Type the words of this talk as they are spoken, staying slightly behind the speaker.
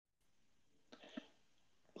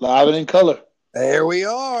Live and in color. There we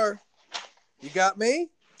are. You got me?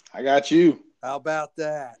 I got you. How about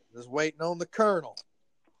that? Just waiting on the Colonel.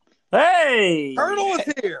 Hey! Colonel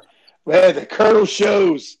is here. Man, the Colonel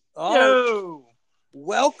shows. Yo!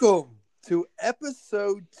 Welcome to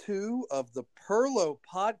episode 2 of the Perlo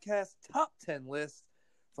Podcast Top 10 list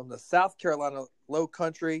from the South Carolina Low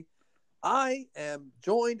Country. I am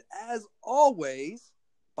joined, as always,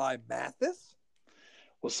 by Mathis.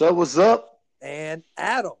 What's up? What's up? And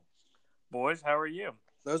Adam. Boys, how are you?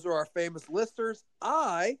 Those are our famous listers.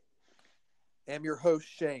 I am your host,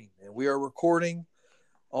 Shane, and we are recording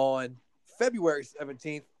on February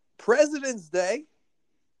 17th, President's Day,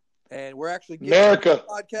 and we're actually getting America.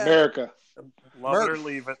 Podcast. America. Love it or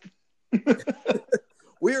leave it.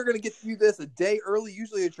 We are going to get you this a day early.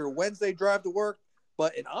 Usually it's your Wednesday drive to work,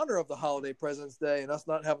 but in honor of the holiday President's Day and us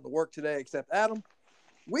not having to work today except Adam,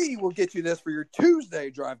 we will get you this for your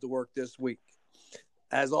Tuesday drive to work this week.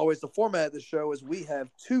 As always, the format of the show is we have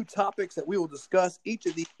 2 topics that we will discuss. Each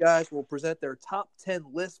of these guys will present their top 10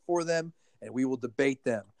 lists for them, and we will debate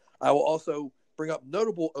them. I will also bring up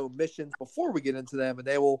notable omissions before we get into them, and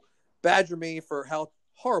they will badger me for how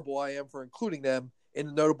horrible I am for including them in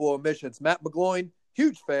the notable omissions. Matt McGloin,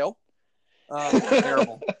 huge fail.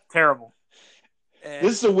 Terrible. And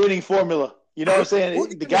This is a winning formula. You know what I'm saying? we'll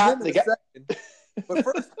get The to guy. him in a second. But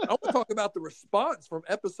first, I want to talk about the response from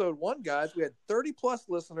episode 1, guys. We had 30-plus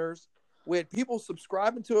listeners. We had people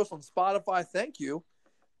subscribing to us on Spotify. Thank you.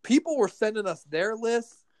 People were sending us their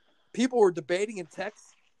lists. People were debating in text.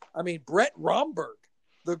 I mean, Brett Romberg,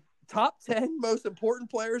 the top 10 most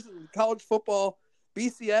important players in college football,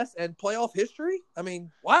 BCS, and playoff history. I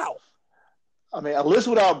mean, wow. I mean, a list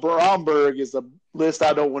without Bromberg is a list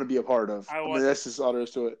I don't want to be a part of. I mean, that's just all there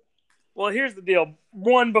is to it. Well, here's the deal.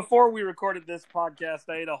 One, before we recorded this podcast,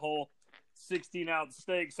 I ate a whole 16-ounce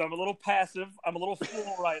steak, so I'm a little passive. I'm a little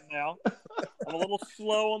full right now. I'm a little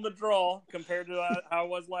slow on the draw compared to how I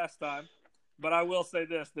was last time. But I will say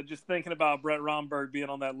this, that just thinking about Brett Romberg being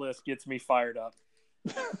on that list gets me fired up.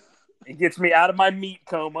 It gets me out of my meat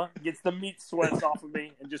coma, gets the meat sweats off of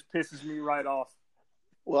me, and just pisses me right off.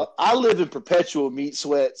 Well, I live in perpetual meat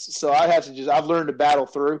sweats, so I've learned to battle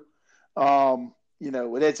through. You know,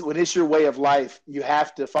 when it's your way of life, you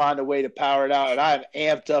have to find a way to power it out. And I'm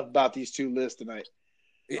amped up about these 2 lists tonight.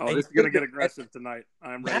 Oh, this is going to get aggressive tonight.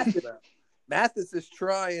 I'm ready for that. Mathis is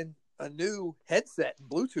trying a new headset and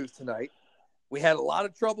Bluetooth tonight. We had a lot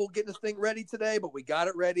of trouble getting this thing ready today, but we got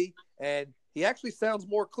it ready. And he actually sounds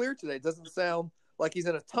more clear today. It doesn't sound like he's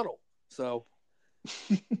in a tunnel. So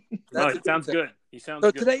no, it sounds good. He sounds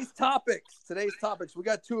good. So today's topics, we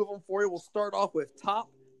got 2 of them for you. We'll start off with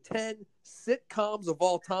top 10 sitcoms of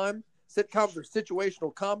all time. Sitcoms are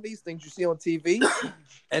situational comedies, things you see on TV.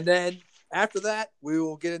 And then after that, we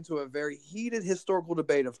will get into a very heated historical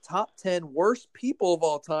debate of top 10 worst people of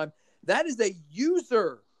all time. That is a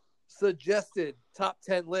user-suggested top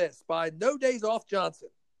 10 list by No Days Off Johnson.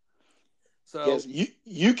 So yes,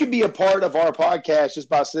 you can be a part of our podcast just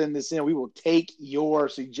by sending this in. We will take your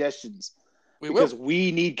suggestions because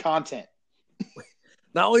we need content.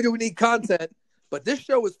 Not only do we need content, but this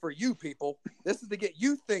show is for you people. This is to get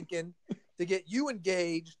you thinking, to get you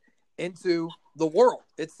engaged into the world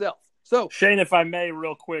itself. So, Shane, if I may,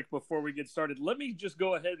 real quick before we get started, let me just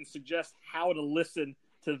go ahead and suggest how to listen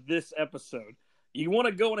to this episode. You want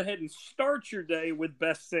to go ahead and start your day with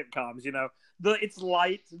best sitcoms. You know, it's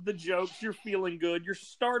light, the jokes, you're feeling good, you're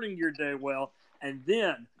starting your day well. And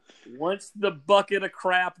then once the bucket of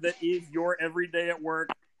crap that is your everyday at work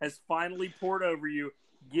has finally poured over you,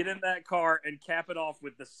 get in that car and cap it off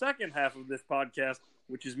with the second half of this podcast,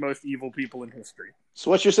 which is most evil people in history.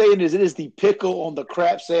 So what you're saying is it is the pickle on the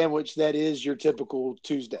crap sandwich that is your typical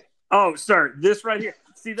Tuesday. Oh, sir, this right here.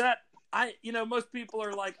 See that? Most people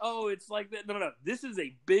are like, oh, it's like that. No. This is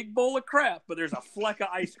a big bowl of crap, but there's a fleck of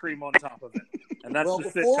ice cream on top of it. And that's the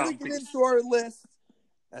before sitcom we get piece. into our list,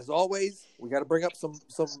 as always, we got to bring up some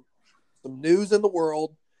news in the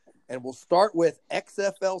world. And we'll start with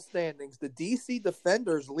XFL standings. The DC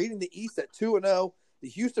Defenders leading the East at 2-0. The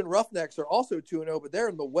Houston Roughnecks are also 2-0, but they're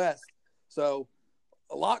in the West. So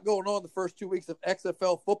a lot going on the first 2 weeks of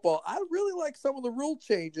XFL football. I really like some of the rule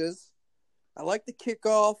changes. I like the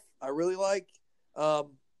kickoff. I really like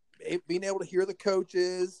being able to hear the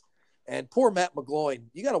coaches. And poor Matt McGloin.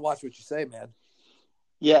 You got to watch what you say, man.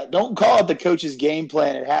 Yeah, don't call it the coach's game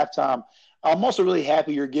plan at halftime. I'm also really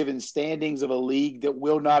happy you're giving standings of a league that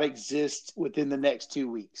will not exist within the next 2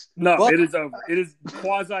 weeks. No, it is over. It is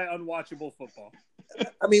quasi-unwatchable football.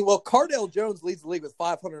 I mean, well, Cardale Jones leads the league with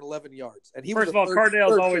 511 yards. And First of all,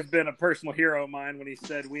 Cardale's always been a personal hero of mine when he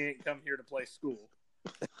said, we ain't come here to play school.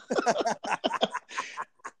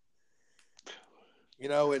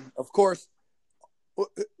 and of course,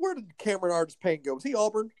 where did Cameron Artis Payne go? Was he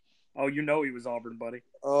Auburn? Oh, he was Auburn, buddy.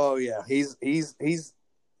 Oh yeah, he's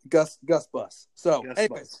Gus Bus. So, Gus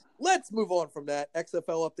anyways, Bus. let's move on from that.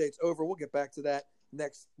 XFL update's over. We'll get back to that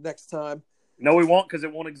next time. No, we won't, because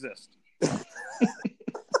it won't exist.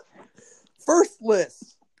 First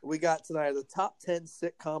list we got tonight are the top 10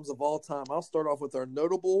 sitcoms of all time. I'll start off with our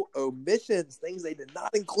notable omissions, things they did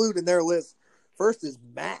not include in their list. First is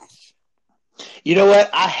MASH. You know what?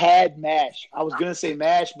 I had MASH. I was going to say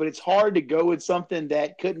MASH, but it's hard to go with something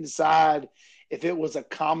that couldn't decide if it was a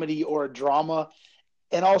comedy or a drama.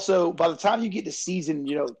 And also, by the time you get to season,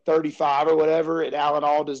 35 or whatever, and Alan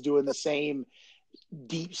Alda's doing the same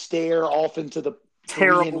deep stare off into the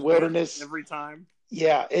Korean wilderness every time.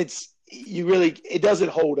 Yeah, it doesn't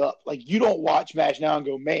hold up. Like, you don't watch MASH now and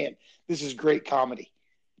go, man, this is great comedy.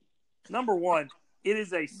 Number one, it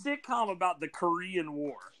is a sitcom about the Korean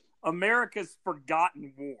War, America's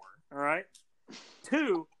forgotten war. All right.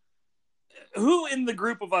 Two, who in the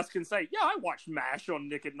group of us can say, yeah, I watched MASH on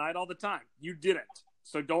Nick at Night all the time? You didn't.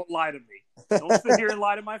 So don't lie to me. Don't sit here and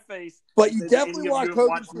lie to my face. But you definitely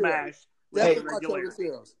watched MASH. Definitely watch Hogan's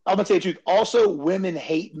Heroes. I'm going to tell you the truth. Also, women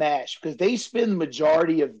hate MASH because they spend the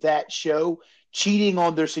majority of that show cheating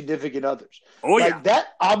on their significant others. Oh, yeah.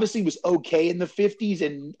 That obviously was okay in the 50s,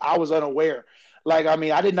 and I was unaware.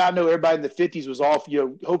 I did not know everybody in the 50s was off,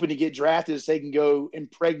 hoping to get drafted so they can go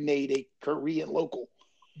impregnate a Korean local.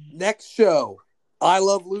 Next show, I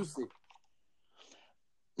Love Lucy.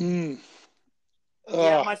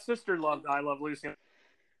 Yeah, my sister loved I Love Lucy. I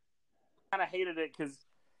kind of hated it because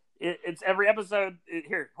it's every episode.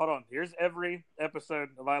 Here, hold on. Here's every episode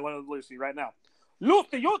of I Love Lucy right now.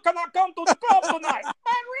 Lucy, you cannot come to the club tonight. And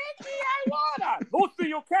Ricky, I wanna. Lucy,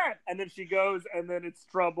 you can't. And then she goes, and then it's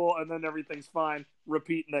trouble, and then everything's fine.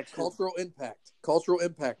 Repeat next. Cultural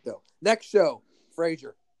impact, though. Next show,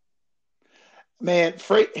 Frasier. Man,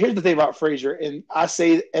 here's the thing about Frasier, and I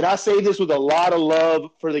say this with a lot of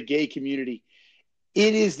love for the gay community.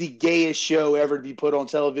 It is the gayest show ever to be put on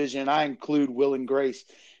television, and I include Will and Grace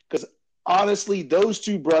because honestly, those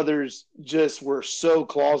two brothers just were so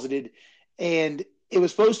closeted, and it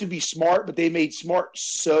was supposed to be smart, but they made smart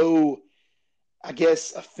so, I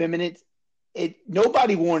guess, effeminate.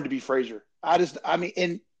 Nobody wanted to be Frasier.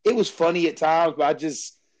 And it was funny at times, but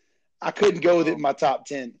I couldn't go with it in my top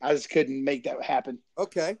 10. I just couldn't make that happen.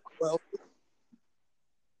 Okay,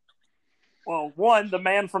 Well, one, the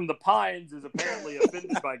man from the Pines is apparently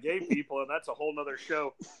offended by gay people, and that's a whole other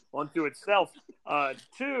show unto itself.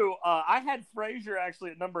 Two, I had Frasier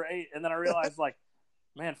actually at number 8, and then I realized,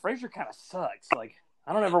 man, Frasier kind of sucks.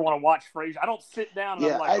 I don't ever want to watch Frasier. I don't sit down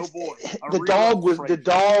and I'm like, oh boy. The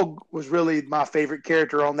dog was really my favorite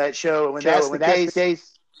character on that show, and when that's the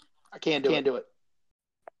case, I can't do it.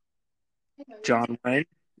 John Wayne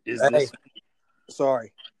is listening.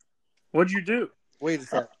 Sorry. What'd you do? Wait a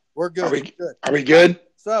second. We're good. Are we good?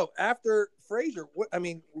 So after Frasier,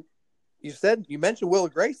 you mentioned Will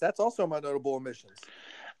and Grace. That's also my notable omissions.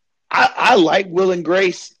 I like Will and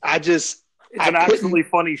Grace. It's an actually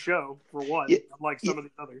funny show for one, unlike some of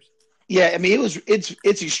the others. Yeah,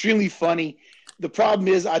 it's extremely funny. The problem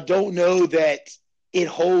is I don't know that it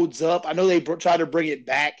holds up. I know they try to bring it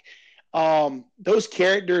back. Those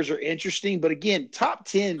characters are interesting, but again, top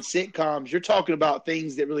 10 sitcoms, you're talking about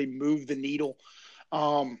things that really move the needle.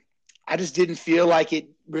 I just didn't feel like it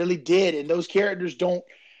really did. And those characters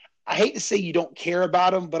I hate to say you don't care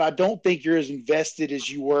about them, but I don't think you're as invested as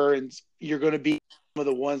you were, and you're going to be some of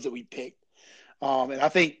the ones that we picked. And I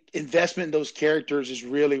think investment in those characters is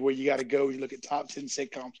really where you got to go when you look at top 10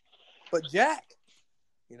 sitcoms. But Jack,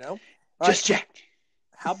 Jack.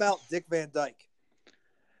 How about Dick Van Dyke?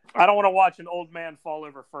 I don't want to watch an old man fall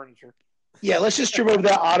over furniture. Yeah, let's just trip over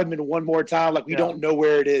that ottoman one more time like we don't know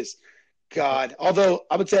where it is. God. Although,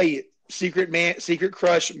 I'm going to tell you, secret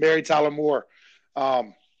crush, Mary Tyler Moore.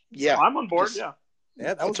 Yeah. I'm on board, Yeah,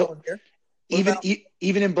 that was on here.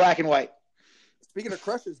 Even in black and white. Speaking of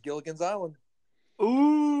crushes, Gilligan's Island.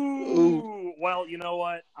 Ooh. Well, you know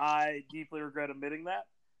what? I deeply regret admitting that,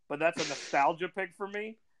 but that's a nostalgia pick for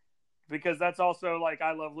me because that's also like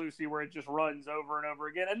I Love Lucy where it just runs over and over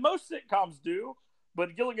again. And most sitcoms do,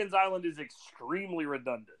 but Gilligan's Island is extremely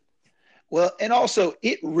redundant. Well, and also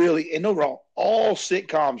it really, and no wrong, all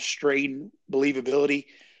sitcoms strain believability,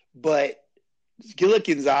 but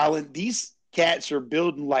Gilligan's Island, these cats are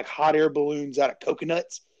building like hot air balloons out of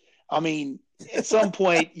coconuts. I mean, at some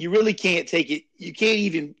point, you really can't take it. You can't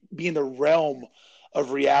even be in the realm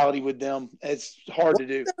of reality with them. It's hard to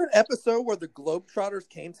do. Was there an episode where the Globetrotters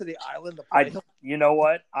came to the island to play? You know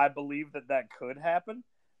what? I believe that could happen.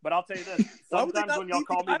 But I'll tell you this: Why would they sometimes not when y'all leave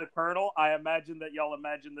call the me the Colonel, I imagine that y'all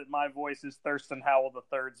imagine that my voice is Thurston Howell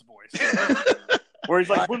III's voice, where he's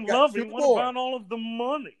like, All right, "When I got loving, two what more. about all of the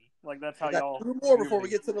money?" Like that's how I got y'all two more view before me. we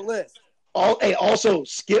get to the list. Also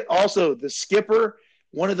the skipper,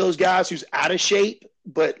 one of those guys who's out of shape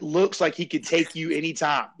but looks like he could take you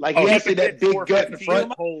anytime. Like he has he that could big gut in the 415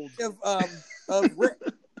 front. hold. Of Rick.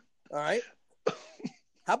 All right.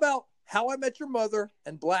 How about How I Met Your Mother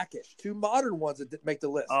and Blackish? Two modern ones that didn't make the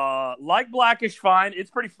list. Like Blackish, fine. It's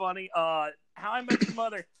pretty funny. How I Met Your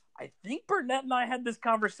Mother. I think Burnett and I had this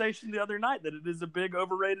conversation the other night that it is a big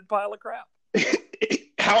overrated pile of crap.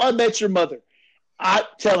 How I Met Your Mother. I'm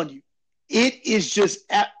telling you, it is just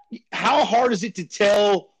how hard is it to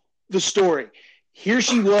tell the story? Here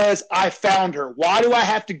she was. I found her. Why do I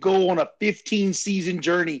have to go on a 15-season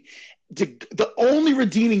journey? The only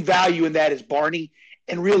redeeming value in that is Barney.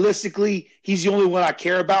 And realistically, he's the only one I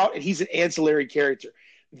care about, and he's an ancillary character.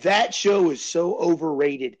 That show is so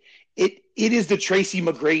overrated. It is the Tracy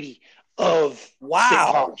McGrady of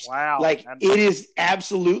sitcoms. Wow. Like, it is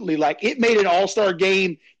absolutely like it made an all-star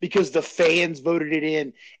game because the fans voted it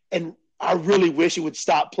in. And I really wish it would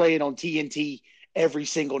stop playing on TNT every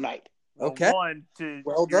single night. Well, Okay. One,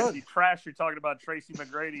 well done. The trash you're talking about Tracy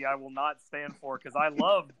McGrady, I will not stand for because I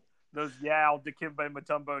loved those Yao, Dikembe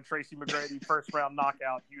Mutombo, Tracy McGrady first-round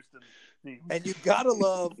knockout Houston teams. And you gotta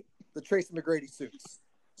love the Tracy McGrady suits.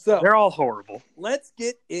 So they're all horrible. Let's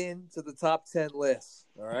get into the top 10 lists.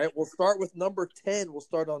 All right. We'll start with number 10. We'll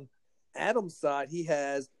start on Adam's side. He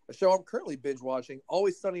has a show I'm currently binge watching,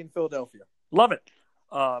 Always Sunny in Philadelphia. Love it.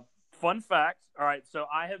 Fun fact. All right. So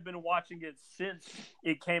I have been watching it since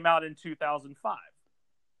it came out in 2005.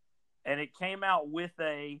 And it came out with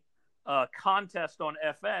a contest on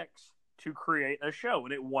FX to create a show,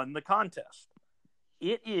 and it won the contest.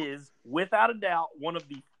 It is, without a doubt, one of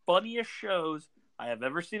the funniest shows I have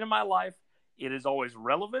ever seen in my life. It is always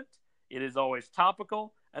relevant. It is always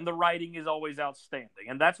topical, and the writing is always outstanding.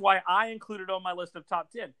 And that's why I included it on my list of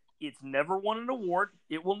top 10. It's never won an award.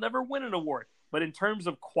 It will never win an award. But in terms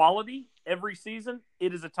of quality, every season,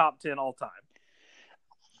 it is a top 10 all time.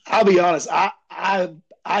 I'll be honest.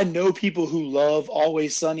 I know people who love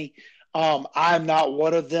Always Sunny. I'm not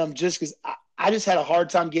one of them just because I just had a hard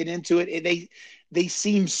time getting into it. And they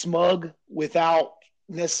seem smug without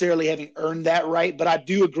necessarily having earned that right. But I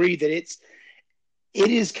do agree that it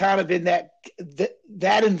is kind of in that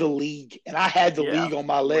in the league. And I had the league on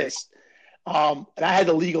my list. And I had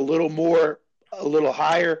the league a little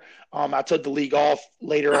higher. I took the league off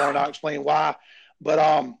later on. I'll explain why. But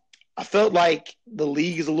I felt like the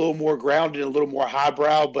league is a little more grounded, a little more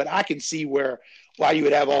highbrow, but I can see why you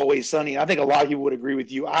would have Always Sunny. I think a lot of people would agree with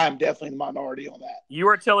you. I am definitely the minority on that. You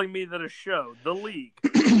are telling me that a show, The League,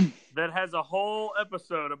 that has a whole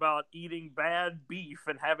episode about eating bad beef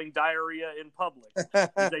and having diarrhea in public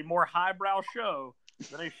is a more highbrow show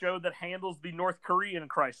than a show that handles the North Korean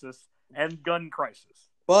crisis and gun crisis.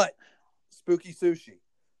 But spooky sushi.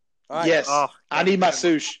 All right. Yes, I need my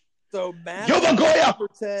sushi. So Mathis number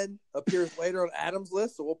 10 appears later on Adam's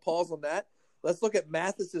list, so we'll pause on that. Let's look at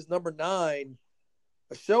Mathis's number 9.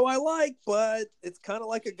 A show I like, but it's kind of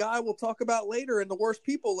like a guy we'll talk about later in the worst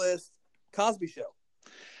people list, Cosby Show.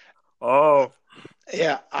 Oh.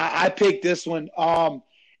 Yeah, I picked this one. And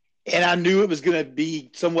I knew it was going to be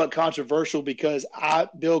somewhat controversial because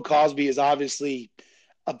Bill Cosby is obviously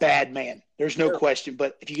a bad man. There's no question.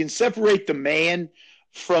 But if you can separate the man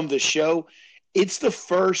from the show, it's the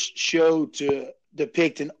first show to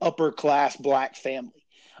depict an upper-class black family.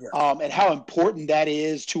 Yeah. And how important that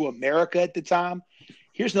is to America at the time.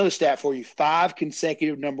 Here's another stat for you. 5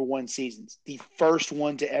 consecutive number 1 seasons. The first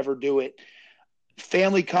one to ever do it.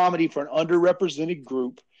 Family comedy for an underrepresented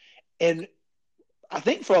group. And I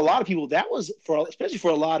think for a lot of people, that was, especially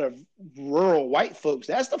for a lot of rural white folks,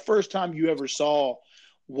 that's the first time you ever saw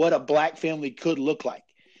what a black family could look like.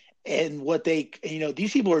 And what these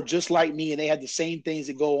people are just like me, and they have the same things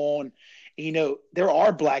that go on. There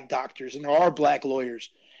are black doctors and there are black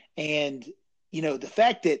lawyers. And, the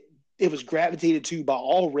fact that it was gravitated to by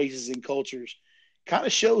all races and cultures kind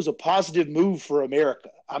of shows a positive move for America.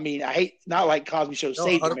 I mean, not like Cosby Show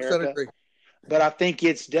saved America, agree. But I think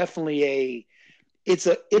it's definitely it's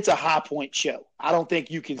a high point show. I don't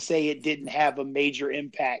think you can say it didn't have a major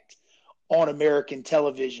impact on American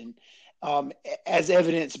television, as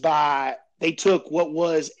evidenced by they took what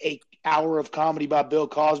was a hour of comedy by Bill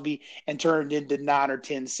Cosby and turned into 9 or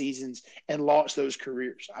 10 seasons and launched those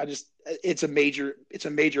careers. It's a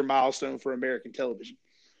major milestone for American television.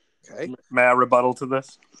 Okay. May I rebuttal to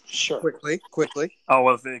this? Sure. Quickly. Oh,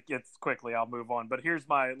 well, if it's quickly, I'll move on. But here's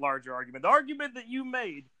my larger argument. The argument that you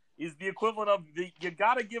made is the equivalent of you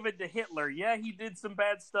got to give it to Hitler. Yeah, he did some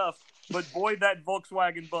bad stuff, but boy, that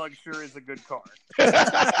Volkswagen Bug sure is a good car.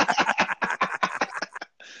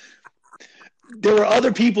 There were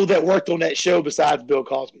other people that worked on that show besides Bill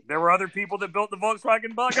Cosby. There were other people that built the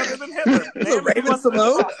Volkswagen Bug other than Hitler. Raven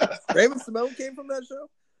Simone? Raven Simone came from that show?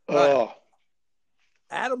 Oh. Right.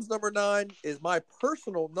 Adam's number 9 is my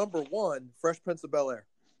personal number 1, Fresh Prince of Bel-Air.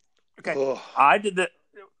 Okay. Oh. I did that.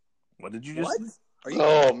 What did you just say?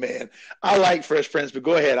 Oh, man. I like Fresh Prince, but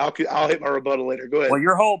go ahead. I'll hit my rebuttal later. Go ahead. Well,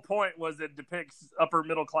 your whole point was it depicts upper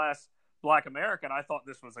middle class Black America, and I thought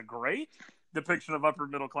this was a great depiction of upper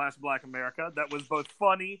middle class Black America that was both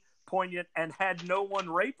funny, poignant, and had no one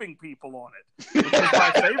raping people on it, which is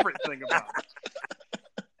my favorite thing about it.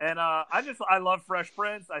 And I love Fresh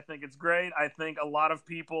Prince. I think it's great. I think a lot of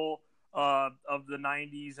people of the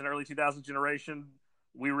 90s and early 2000s generation,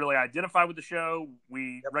 we really identify with the show.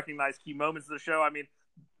 We recognize key moments of the show. I mean,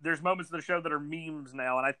 there's moments of the show that are memes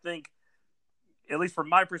now, and I think, at least from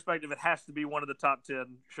my perspective, it has to be one of the top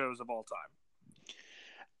 10 shows of all time.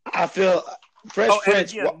 I feel Fresh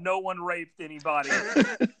Prince. And again, no one raped anybody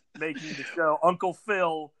making the show. Uncle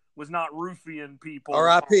Phil was not roofing people.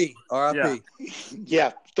 R.I.P. R.I.P.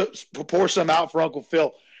 Yeah, pour some out for Uncle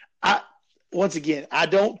Phil. Once again, I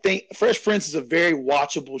don't think Fresh Prince is a very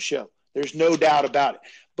watchable show. There's no doubt about it.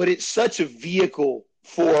 But it's such a vehicle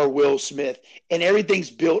for Will Smith, and everything's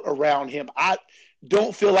built around him. I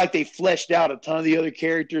don't feel like they fleshed out a ton of the other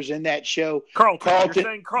characters in that show. Carlton. You're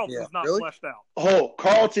saying Carlton's not fleshed out. Oh,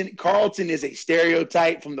 Carlton is a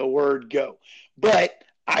stereotype from the word go. But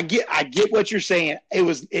I get what you're saying.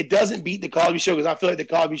 It doesn't beat the Cosby Show because I feel like the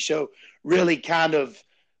Cosby Show really kind of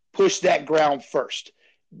pushed that ground first.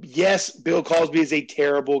 Yes, Bill Cosby is a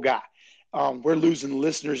terrible guy. We're losing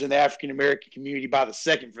listeners in the African American community by the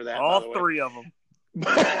second for that. All 3 of them.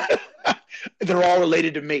 They're all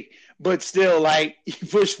related to me. But still, like, you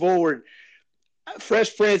push forward,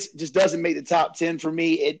 Fresh Prince just doesn't make the top 10 for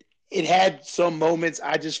me. It had some moments.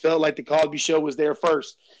 I just felt like the Cosby Show was there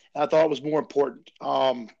first. And I thought it was more important.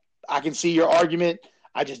 I can see your argument.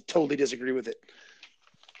 I just totally disagree with it.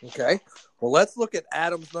 Okay. Well, let's look at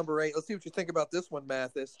Adam's number 8. Let's see what you think about this one,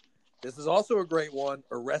 Mathis. This is also a great one,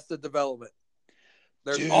 Arrested Development.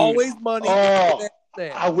 There's always money.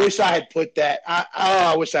 I wish I had put that.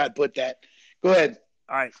 I wish I had put that. Go ahead.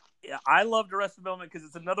 All right. Yeah, I loved Arrested Development because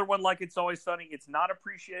it's another one like It's Always Sunny. It's not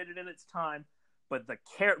appreciated in its time, but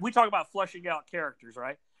we talk about fleshing out characters,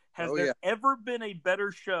 right? Has there ever been a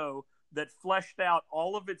better show that fleshed out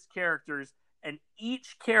all of its characters and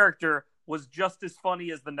each character was just as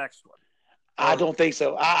funny as the next one? I don't think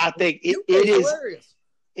so. I think it is hilarious.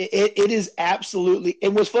 It is absolutely.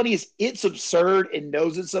 And what's funny is it's absurd and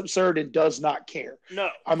knows it's absurd and does not care.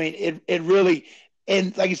 No. I mean, it really.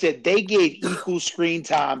 And like I said, they gave equal screen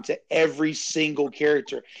time to every single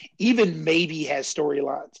character. Even Maybe has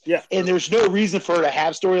storylines. Yeah. And there's no reason for her to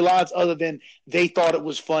have storylines other than they thought it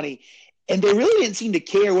was funny. And they really didn't seem to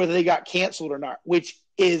care whether they got canceled or not, which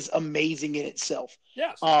is amazing in itself.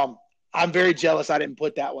 Yes. I'm very jealous I didn't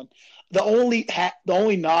put that one. The only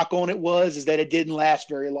knock on it is that it didn't last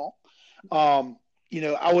very long.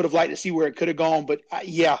 I would have liked to see where it could have gone, but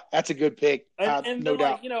that's a good pick. No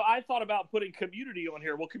doubt. I thought about putting Community on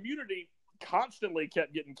here. Well, Community constantly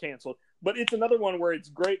kept getting canceled, but it's another one where it's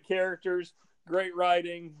great characters, great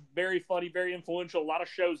writing, very funny, very influential. A lot of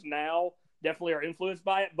shows now definitely are influenced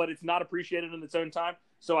by it, but it's not appreciated in its own time.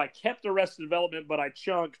 So I kept Arrested Development, but I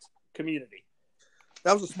chunked Community.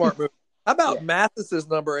 That was a smart move. How about Mathis's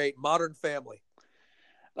number 8, Modern Family?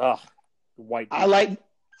 White. I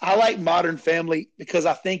like Modern Family because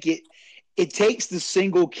I think it takes the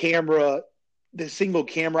single camera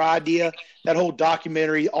idea, that whole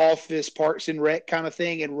documentary, Office, Parks and Rec kind of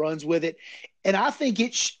thing, and runs with it. And I think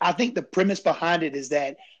the premise behind it is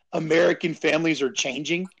that American families are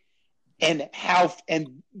changing, and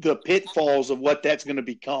the pitfalls of what that's going to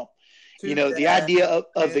become. The idea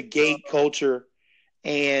of the gay culture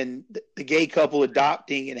and the gay couple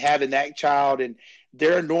adopting and having that child, and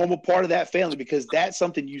they're a normal part of that family because that's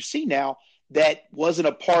something you see now that wasn't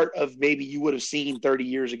a part of maybe you would have seen 30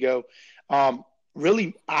 years ago.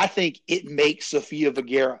 Really, I think it makes Sofia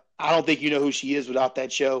Vergara. I don't think you know who she is without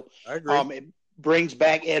that show. I agree. It brings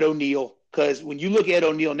back Ed O'Neill because when you look at Ed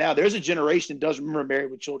O'Neill now, there's a generation that doesn't remember Married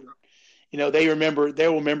with Children. They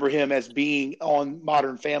will remember him as being on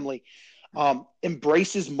Modern Family.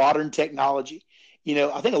 Embraces modern technology.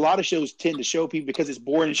 I think a lot of shows tend to show people because it's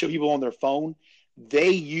boring to show people on their phone. They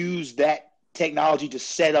use that technology to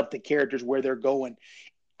set up the characters where they're going.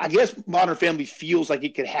 I guess Modern Family feels like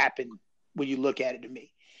it could happen when you look at it to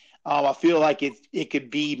me. I feel like it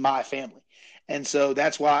could be my family. And so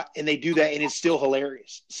that's why, and they do that, and it's still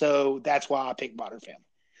hilarious. So that's why I pick Modern Family.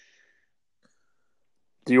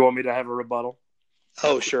 Do you want me to have a rebuttal?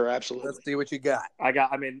 Oh, sure, absolutely. Let's see what you got.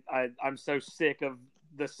 I'm so sick of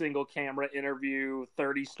the single camera interview,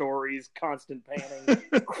 30 stories, constant panning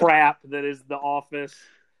crap that is The Office.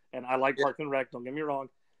 And I like Parks and Rec, don't get me wrong.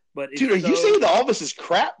 But dude, are you saying The Office is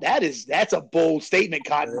crap? That's a bold statement,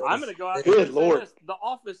 Cotton. I'm going to go out there and say this. The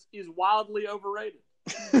Office is wildly overrated.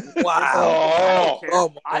 Wow.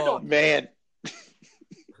 I don't man.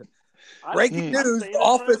 Breaking news, The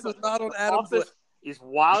Office is not on Adam's list. Is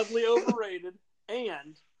wildly overrated,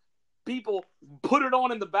 and people put it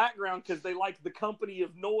on in the background because they like the company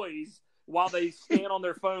of noise while they stand on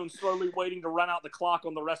their phone slowly waiting to run out the clock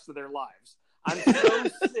on the rest of their lives. I'm so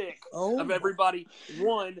sick of everybody,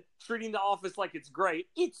 one, treating The Office like it's great.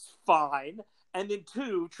 It's fine. And then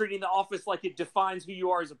two, treating The Office like it defines who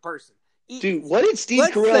you are as a person. Dude, what did Steve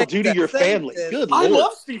Carell do to your family? Good Lord. I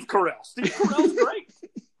love Steve Carell. Steve Carell's great.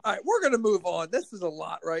 All right, we're going to move on. This is a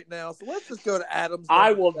lot right now, so let's just go to Adam's.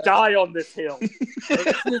 I will die on this hill.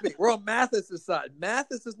 Excuse me. We're on Mathis's side.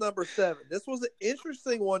 Mathis is number 7. This was an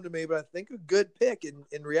interesting one to me, but I think a good pick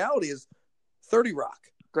in reality is 30 Rock.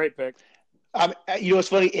 Great pick. You know what's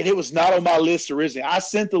funny? And it was not on my list originally. I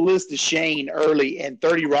sent the list to Shane early, and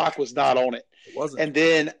 30 Rock was not on it. It wasn't. And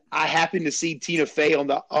then I happened to see Tina Fey on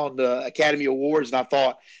the Academy Awards, and I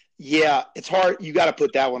thought, yeah, it's hard. You got to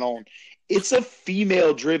put that one on. It's a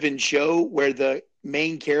female-driven show where the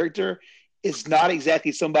main character is not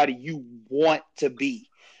exactly somebody you want to be.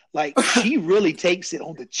 Like, she really takes it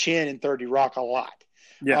on the chin in 30 Rock a lot.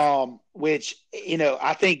 Yeah. Which, you know,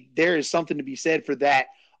 I think there is something to be said for that,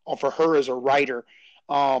 for her as a writer.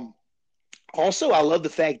 Also, I love the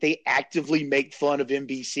fact they actively make fun of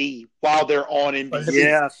NBC while they're on NBC.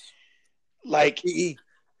 Yes. Like,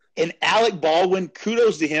 and Alec Baldwin,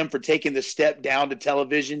 kudos to him for taking the step down to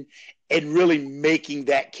television and really making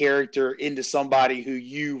that character into somebody who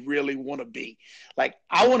you really want to be. Like,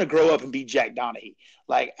 I want to grow up and be Jack Donaghy.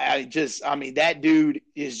 Like, that dude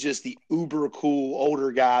is just the uber cool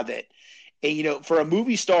older guy that, and, you know, for a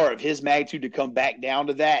movie star of his magnitude to come back down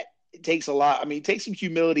to that, it takes a lot. I mean, it takes some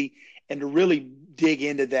humility and to really dig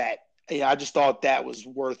into that. Yeah, I just thought that was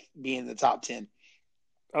worth being in the top 10.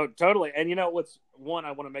 Oh, totally. And you know what's one,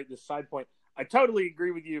 I want to make this side point. I totally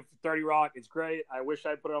agree with you. 30 Rock, it's great. I wish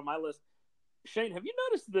I put it on my list. Shane, have you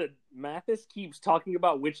noticed that Mathis keeps talking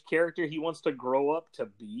about which character he wants to grow up to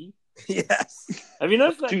be? Yes. Have you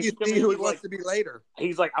noticed that? You see who he wants to be later.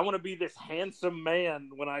 He's like, I want to be this handsome man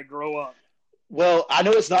when I grow up. Well, I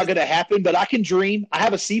know it's not going to happen, but I can dream. I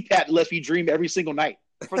have a CPAP that lets me dream every single night.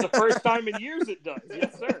 For the first time in years, it does.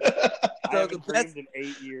 Yes, sir. I haven't dreamed in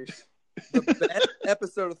 8 years. The best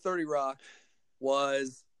episode of 30 Rock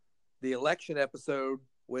was the election episode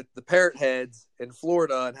with the parrot heads in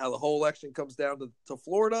Florida and how the whole election comes down to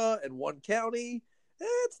Florida and one county.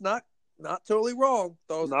 It's not totally wrong.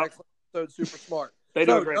 Those excellent episodes, super smart. They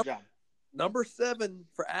do a great job. Number 7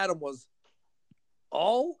 for Adam was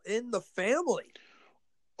All in the Family.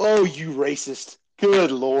 Oh, you racist.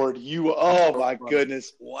 Good Lord. Oh my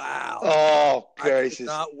goodness. Wow. Oh, gracious.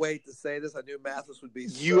 I could not wait to say this. I knew Mathis would be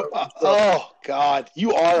oh, God.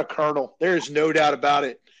 You are a colonel. There's no doubt about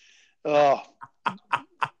it. Oh.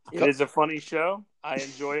 It is a funny show. I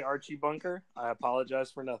enjoy Archie Bunker. I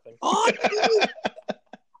apologize for nothing.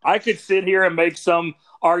 I could sit here and make some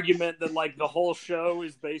argument that, like, the whole show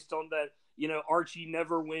is based on that, you know, Archie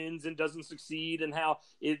never wins and doesn't succeed, and how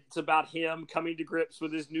it's about him coming to grips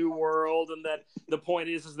with his new world, and that the point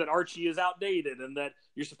is that Archie is outdated and that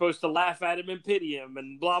you're supposed to laugh at him and pity him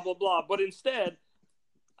and blah, blah, blah. But instead,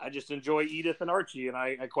 I just enjoy Edith and Archie, and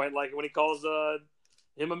I quite like it when he calls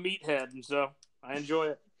him a meathead, and so I enjoy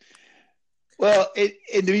it. Well, and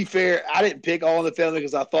to be fair, I didn't pick All in the Family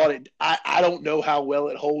because I thought I don't know how well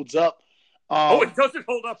it holds up. It doesn't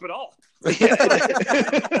hold up at all.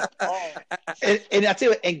 And I tell you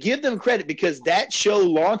what, and give them credit because that show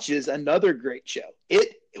launches another great show.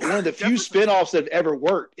 One of the few spinoffs that have ever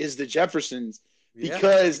worked is the Jeffersons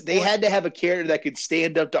because they had to have a character that could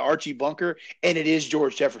stand up to Archie Bunker, and it is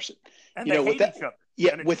George Jefferson. And they hate each other.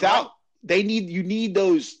 Yeah, you need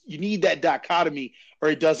that dichotomy or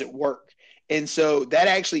it doesn't work. And so that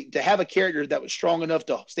actually, to have a character that was strong enough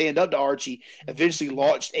to stand up to Archie, eventually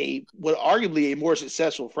launched arguably a more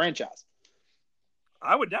successful franchise.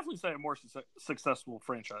 I would definitely say a more successful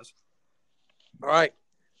franchise. All right.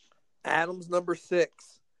 Adam's number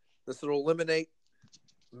 6. This will eliminate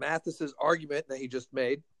Mathis's argument that he just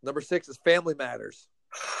made. Number 6 is Family Matters.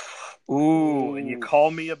 Ooh, and you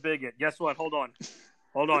call me a bigot. Guess what? Hold on.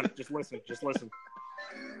 Just listen.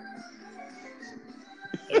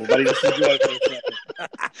 Everybody just enjoy for a second.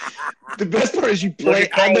 The best part is you Look play.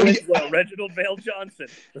 at Carl Winslow, Reginald Vale Johnson.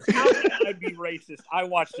 How can I be racist? I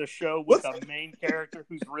watched a show with a main character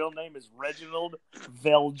whose real name is Reginald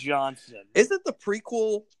Vale Johnson. Isn't the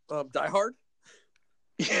prequel Die Hard?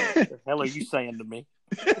 What the hell are you saying to me?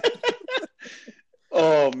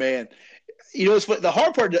 Oh man, you know, the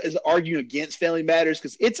hard part is arguing against Family Matters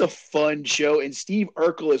because it's a fun show, and Steve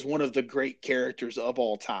Urkel is one of the great characters of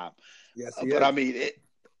all time. Yes, but I mean,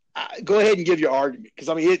 go ahead and give your argument because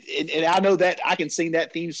I mean, and I know that I can sing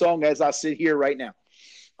that theme song as I sit here right now.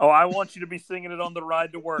 Oh, I want you to be singing it on the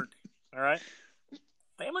ride to work. All right.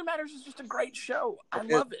 Family Matters is just a great show. I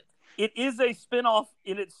love it. It is a spinoff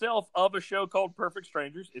in itself of a show called Perfect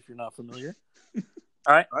Strangers, if you're not familiar.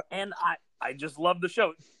 All right. And I just love the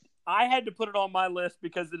show. I had to put it on my list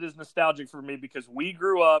because it is nostalgic for me because we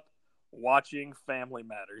grew up watching Family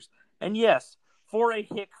Matters. And yes, for a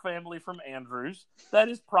hick family from Andrews, that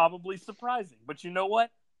is probably surprising. But you know what?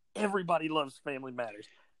 Everybody loves Family Matters.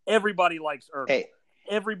 Everybody likes Urkel. Hey.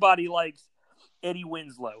 Everybody likes Eddie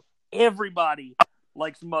Winslow. Everybody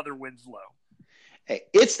likes Mother Winslow. Hey,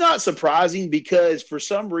 it's not surprising because for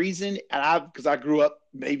some reason, because I grew up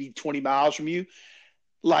maybe 20 miles from you,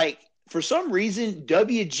 like for some reason,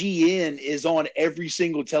 WGN is on every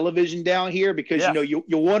single television down here because you know you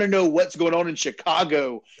want to know what's going on in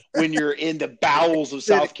Chicago when you're in the bowels of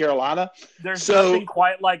South Carolina. There's nothing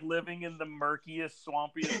quite like living in the murkiest,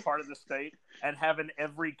 swampiest part of the state and having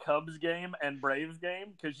every Cubs game and Braves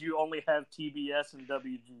game because you only have TBS and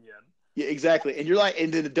WGN. Yeah, exactly. And you're like,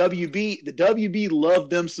 and then the WB love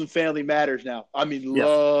them some Family Matters now. I mean,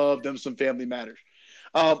 love them some Family Matters.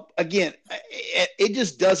 Again, it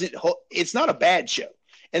just doesn't. It's not a bad show.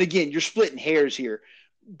 And again, you're splitting hairs here,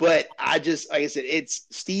 but like I said, it's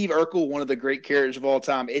Steve Urkel, one of the great characters of all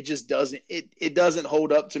time. It just doesn't. It doesn't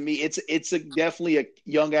hold up to me. It's definitely a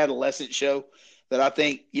young adolescent show that I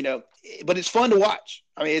think but it's fun to watch.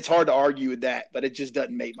 I mean, it's hard to argue with that, but it just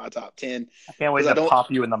doesn't make my top 10. I can't wait to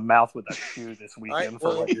pop you in the mouth with a shoe this weekend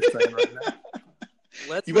for what you're saying right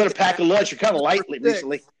now. You better pack a lunch. You're kind of light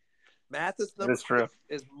recently. Mathis number That's true.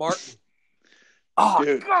 Is Martin. Oh,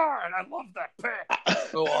 dude. God, I love that pick.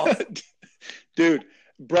 So awesome. Dude,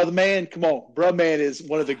 Brother Man, come on. Brother Man is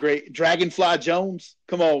one of the great. Dragonfly Jones,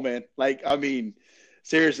 come on, man. Like, I mean,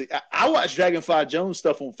 seriously. I watch Dragonfly Jones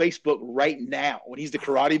stuff on Facebook right now when he's the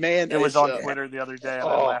Karate Man. It was on Twitter the other day, and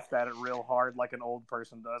I laughed at it real hard like an old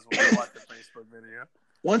person does when they watch a Facebook video.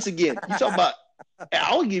 Once again, you talk about –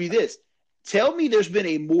 I'll give you this. Tell me there's been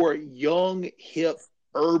a more young, hip,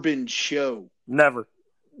 urban show never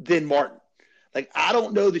than Martin. Like, I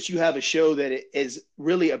don't know that you have a show that is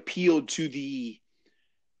really appealed to the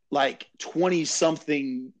like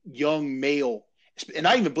 20-something young male, and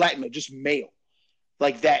not even black male, just male,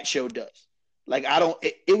 like that show does. Like,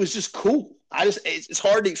 it was just cool. It's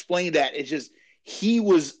hard to explain that. It's just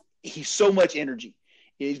he's so much energy.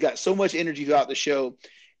 He's got so much energy throughout the show,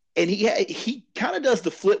 and he kind of does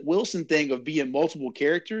the Flip Wilson thing of being multiple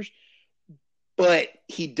characters. But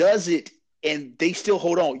he does it, and they still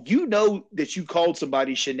hold on. You know that you called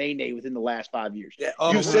somebody Shanae within the last 5 years. Yeah,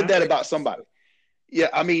 you said that about somebody. Yeah,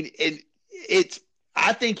 I mean,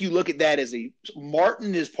 I think you look at that as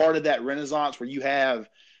Martin is part of that renaissance where you have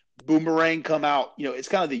Boomerang come out. It's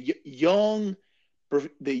kind of the young,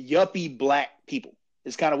 the yuppie black people.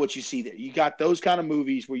 Is kind of what you see there. You got those kind of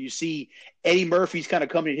movies where you see Eddie Murphy's kind of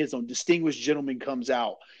coming in his own. Distinguished Gentleman comes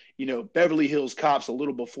out. Beverly Hills Cop's a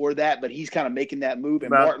little before that, but he's kind of making that move,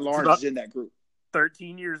 and Martin Lawrence is in that group.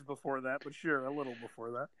 13 years before that, but sure, a little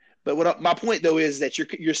before that. But my point though is that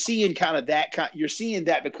you're seeing kind of that you're seeing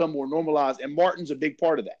that become more normalized, and Martin's a big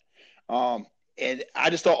part of that. And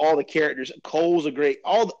I just thought all the characters, Cole's a great,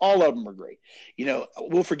 all of them are great.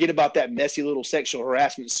 We'll forget about that messy little sexual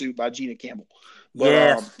harassment suit by Gina Campbell,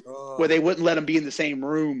 but, where they wouldn't let him be in the same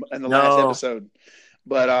room in the last episode.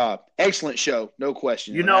 But excellent show, no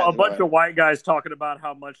question. A bunch of white guys talking about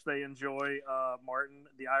how much they enjoy Martin.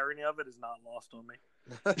 The irony of it is not lost on me.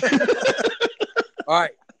 All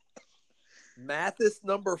right. Mathis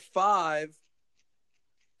number 5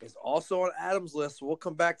 is also on Adam's list. So we'll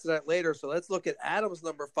come back to that later. So let's look at Adam's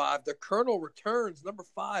number 5. The Colonel Returns, number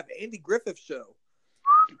 5, Andy Griffith Show.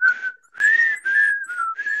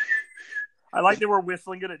 I like that we're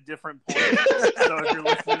whistling it at different points. So if you're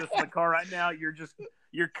listening to this in the car right now,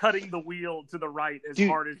 you're cutting the wheel to the right as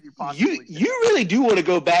hard as you possibly can. You really do want to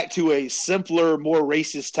go back to a simpler, more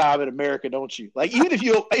racist time in America, don't you? Like, even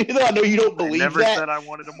though I know you don't believe that. I never said I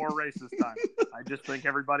wanted a more racist time. I just think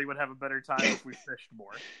everybody would have a better time if we fished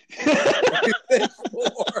more.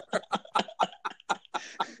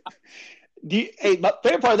 My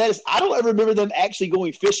favorite part of that is I don't ever remember them actually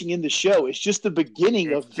going fishing in the show. It's just the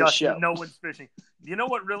beginning of the show. No one's fishing. You know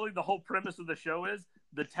what really the whole premise of the show is?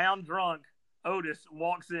 The town drunk, Otis,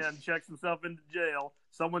 walks in, checks himself into jail.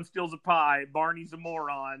 Someone steals a pie. Barney's a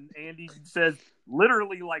moron. Andy says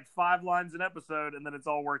literally like 5 lines an episode, and then it's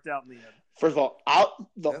all worked out in the end. First of all,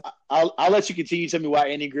 I'll let you continue to tell me why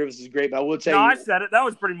Andy Griffiths is great, but I will tell you. I said it. That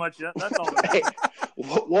was pretty much it. That's all.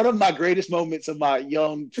 One of my greatest moments of my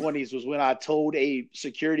young 20s was when I told a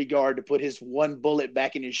security guard to put his one bullet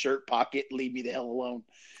back in his shirt pocket and leave me the hell alone.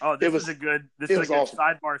 Oh, this is a good awesome.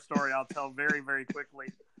 sidebar story I'll tell very, very quickly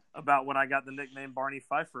about when I got the nickname Barney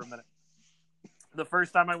Fife for a minute. The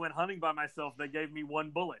first time I went hunting by myself, they gave me 1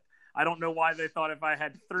 bullet. I don't know why they thought if I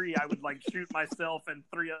had 3, I would like shoot myself and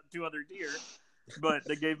 2 other deer. But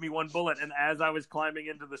they gave me 1 bullet, and as I was climbing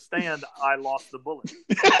into the stand, I lost the bullet. So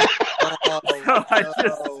I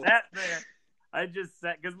just sat there. I just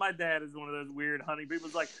sat because my dad is one of those weird hunting people.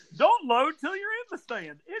 He's like, "Don't load till you're in the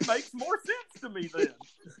stand. It makes more sense to me then."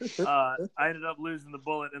 I ended up losing the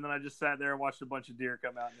bullet, and then I just sat there and watched a bunch of deer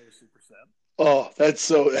come out, and it was super sad. Oh, that's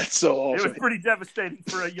so awesome. It was pretty devastating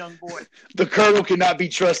for a young boy. The colonel cannot be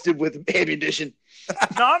trusted with ammunition.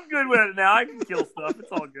 No, I'm good with it now. I can kill stuff.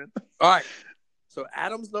 It's all good. All right. So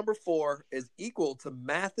Adams number 4 is equal to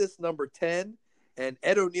Mathis number 10, and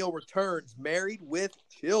Ed O'Neill returns married with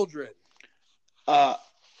children. I'll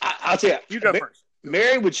tell you. You go first.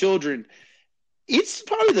 Married with Children. It's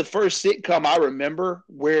probably the first sitcom I remember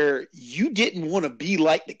where you didn't want to be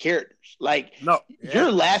like the characters. Like,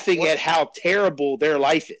 you're laughing at how terrible their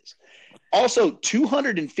life is. Also,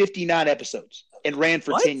 259 episodes and ran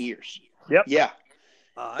for 10 years. Yep. Yeah.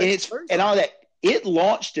 And all that. It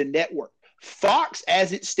launched a network. Fox,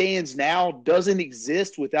 as it stands now, doesn't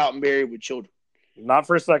exist without Married with Children. Not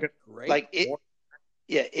for a second. Great. Like,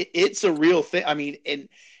 it's a real thing. I mean, and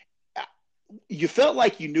you felt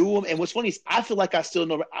like you knew him. And what's funny is I feel like I still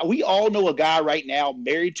know. We all know a guy right now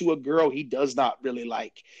married to a girl he does not really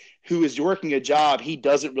like, who is working a job he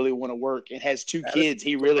doesn't really want to work and has 2 kids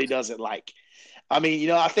he really doesn't like. I mean,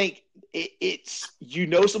 I think it's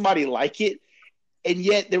somebody like it, and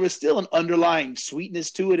yet there was still an underlying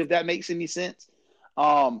sweetness to it, if that makes any sense.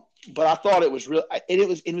 But I thought it was real.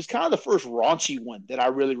 It was kind of the first raunchy one that I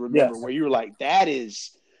really remember, where you were like, that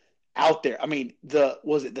is out there. I mean,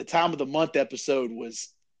 the time of the month episode was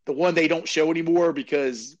the one they don't show anymore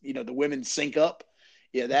because, the women sync up.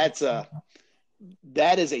 Yeah,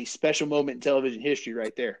 that is a special moment in television history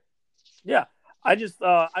right there. Yeah. I just,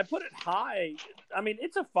 I put it high. I mean,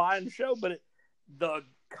 it's a fine show, but the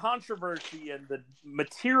controversy and the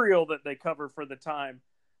material that they cover for the time,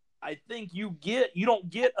 I think you don't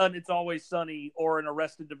get an It's Always Sunny or an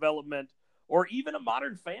Arrested Development or even a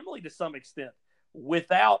Modern Family to some extent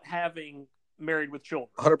without having Married with Children.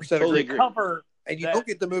 100% totally agree. Cover and you don't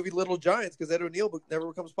get the movie Little Giants because Ed O'Neill never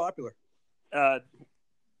becomes popular.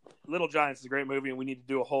 Little Giants is a great movie, and we need to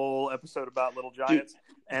do a whole episode about Little Giants. Dude.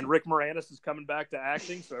 And Rick Moranis is coming back to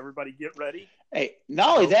acting, so everybody get ready. Hey,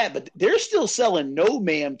 not only that, but they're still selling No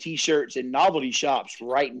Ma'am T-shirts in novelty shops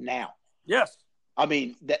right now. Yes. I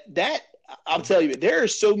mean, that I'll tell you, there are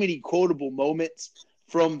so many quotable moments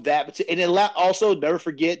from that. And also, never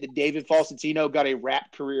forget that David Faustino got a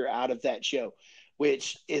rap career out of that show,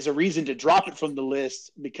 which is a reason to drop it from the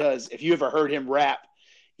list, because if you ever heard him rap,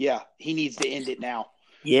 he needs to end it now.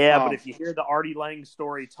 Yeah, but if you hear the Artie Lang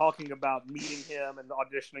story talking about meeting him and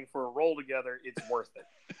auditioning for a role together, it's worth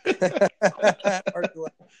it.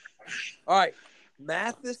 All right.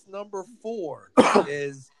 Mathis number 4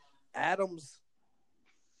 is Adam's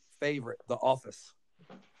favorite, The Office.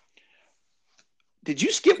 Did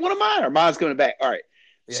you skip one of mine, or mine's coming back? All right.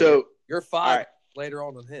 Yeah, so you're 5 later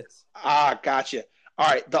on than his. Gotcha. All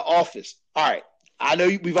right. The Office. All right. I know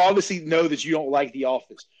we've obviously know that you don't like The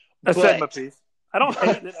Office. I said my piece. I don't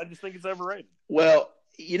hate it. I just think it's overrated. Well,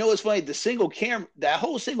 what's funny? That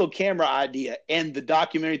whole single camera idea and the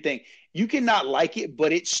documentary thing, you cannot like it,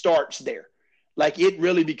 but it starts there. Like, it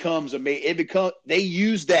really becomes amazing. They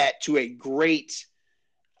use that to a great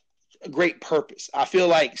purpose. I feel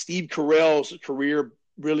like Steve Carell's career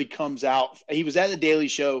really comes out. He was at the Daily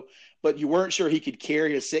Show, but you weren't sure he could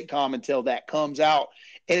carry a sitcom until that comes out.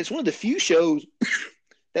 And it's one of the few shows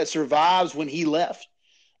that survives when he left.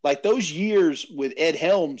 Like, those years with Ed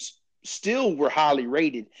Helms still were highly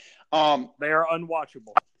rated. They are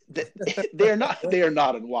unwatchable. They are not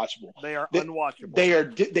unwatchable. They are unwatchable.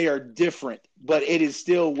 They are different, but it is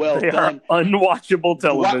still well done. Are unwatchable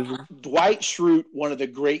television. Dwight Schrute, one of the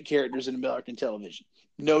great characters in American television.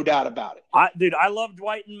 No doubt about it. I love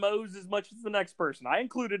Dwight and Mose as much as the next person. I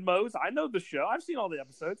included Mose. I know the show. I've seen all the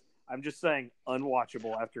episodes. I'm just saying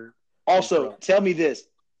unwatchable after Also, tell me this.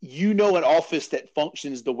 You know an office that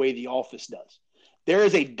functions the way the office does. There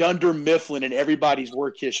is a Dunder Mifflin in everybody's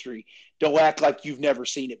work history. Don't act like you've never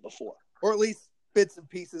seen it before. Or at least bits and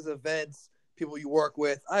pieces, events, people you work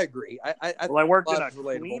with. I agree. I worked in a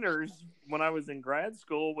cleaners when I was in grad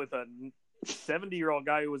school with a 70-year-old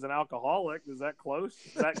guy who was an alcoholic. Is that close?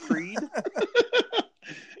 Is that Creed?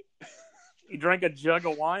 He drank a jug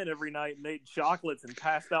of wine every night and ate chocolates and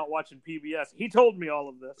passed out watching PBS. He told me all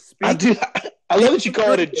of this. I love that you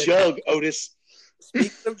call it a jug, Otis.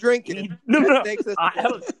 Speaking of drinking,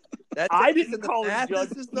 I didn't call it a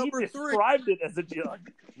jug. Is number he 3. Described it as a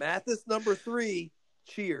jug. Mathis number 3.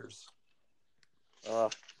 Cheers.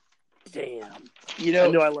 Damn. You know, I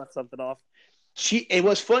knew I left something off. And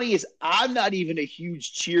what's funny is I'm not even a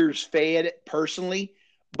huge Cheers fan personally,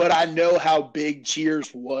 but I know how big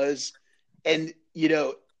Cheers was. And, you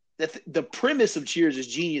know, the premise of Cheers is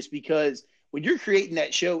genius because when you're creating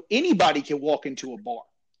that show, anybody can walk into a bar.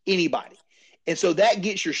 Anybody. And so that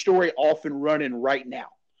gets your story off and running right now.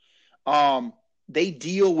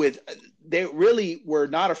 They really were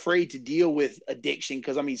not afraid to deal with addiction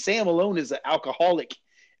because, I mean, Sam Malone is an alcoholic.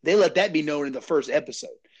 They let that be known in the first episode.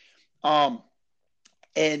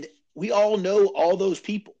 And we all know all those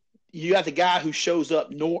people. You got the guy who shows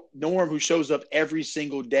up, Norm, who shows up every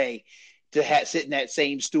single day to sit in that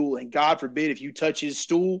same stool. And God forbid, if you touch his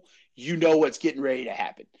stool, you know what's getting ready to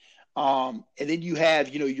happen. And then you have,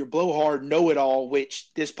 you know, your blowhard know-it-all, which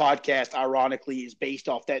this podcast, ironically, is based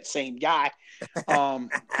off that same guy.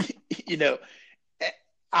 You know,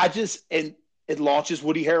 and it launches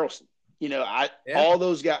Woody Harrelson. You know, all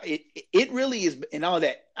those guys. It really is, and all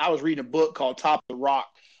that. I was reading a book called Top of the Rock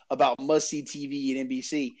about must-see TV and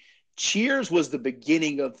NBC. Cheers was the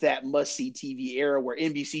beginning of that must-see TV era where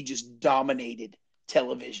NBC just dominated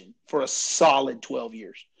television for a solid 12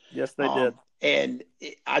 years. Yes, they did. And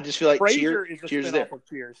I just feel like Frasier is a spinoff of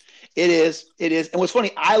Cheers. It is. And what's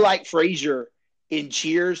funny, I like Frasier in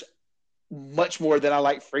Cheers much more than I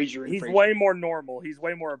like Frasier in He's Frasier. way more normal. He's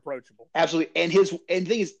way more approachable. Absolutely. And the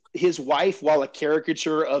thing is, his wife, while a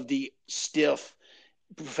caricature of the stiff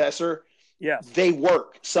professor, yes, they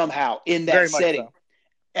work somehow in that setting, so.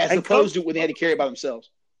 As opposed to when they had to carry it by themselves.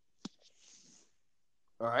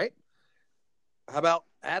 All right. How about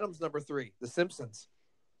Adam's number 3, The Simpsons?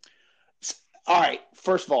 All right.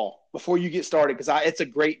 First of all, before you get started, because it's a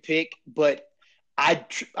great pick, but I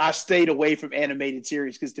stayed away from animated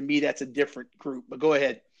series because to me that's a different group. But go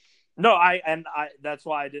ahead. No, that's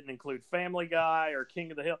why I didn't include Family Guy or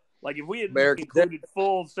King of the Hill. Like if we had included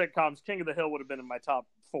full sitcoms, King of the Hill would have been in my top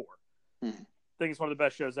 4. I think it's one of the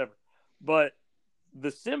best shows ever. But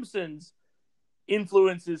The Simpsons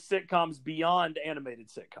influences sitcoms beyond animated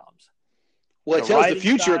sitcoms. Well, it tells the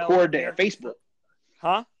future according to Facebook.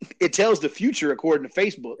 Huh? It tells the future according to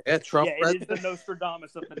Facebook. Yeah, Trump. Yeah, it is the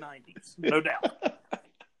Nostradamus of the 90s, no doubt.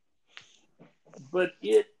 But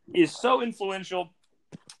it is so influential.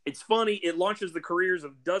 It's funny. It launches the careers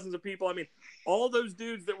of dozens of people. I mean, all those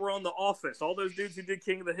dudes that were on The Office, all those dudes who did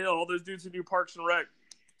King of the Hill, all those dudes who do Parks and Rec,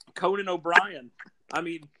 Conan O'Brien. I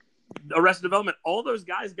mean, Arrested Development. All those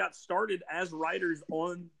guys got started as writers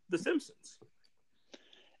on The Simpsons.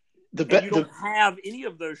 You don't have any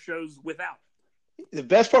of those shows without it. The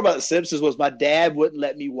best part about The Simpsons was my dad wouldn't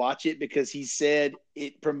let me watch it because he said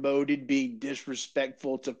it promoted being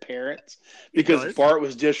disrespectful to parents because Bart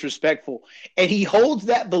was disrespectful. And he holds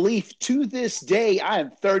that belief to this day. I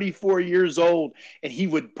am 34 years old, and he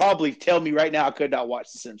would probably tell me right now I could not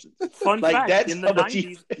watch The Simpsons. Fun fact, in the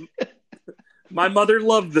 90s, my mother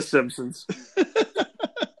loved The Simpsons.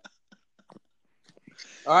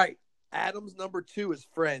 All right. Adam's number 2 is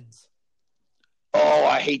Friends. Oh,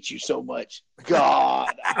 I hate you so much.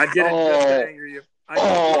 God. I didn't just to anger you. I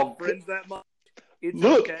don't love Friends that much.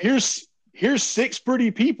 Look, here's 6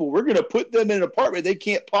 pretty people. We're going to put them in an apartment they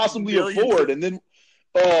can't possibly afford. And then,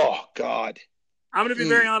 oh, God. I'm going to be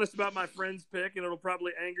very honest about my Friends pick, and it'll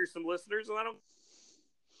probably anger some listeners. And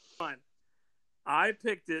fine. I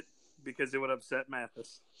picked it because it would upset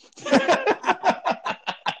Mathis.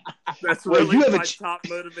 That's really my top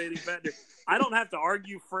motivating factor. I don't have to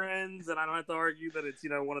argue Friends, and I don't have to argue that it's,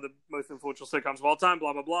 one of the most influential sitcoms of all time,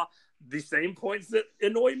 blah, blah, blah. The same points that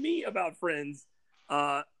annoy me about Friends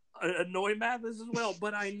annoy Mathis as well,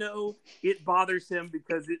 but I know it bothers him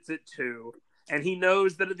because it's at 2, and he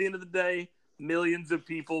knows that at the end of the day, millions of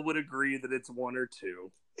people would agree that it's 1 or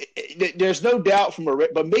 2. There's no doubt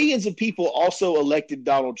but millions of people also elected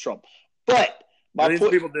Donald Trump. But millions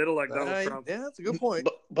of people did elect Donald Trump. Yeah, that's a good point.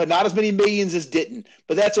 But not as many millions as didn't.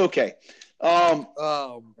 But that's okay.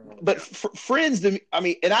 But Friends, and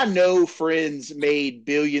I know Friends made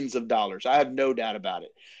billions of dollars. I have no doubt about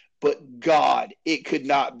it. but God, it could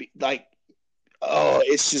not be like, oh,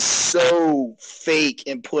 it's just so fake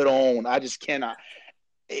and put on. I just cannot.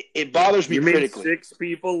 It bothers me You mean critically. 6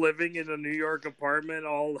 people living in a New York apartment,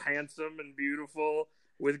 all handsome and beautiful,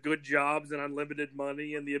 with good jobs and unlimited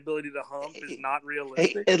money and the ability to hump is not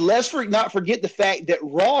realistic? And let's not forget the fact that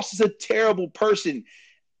Ross is a terrible person.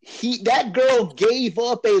 That girl gave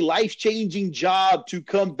up a life-changing job to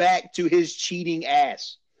come back to his cheating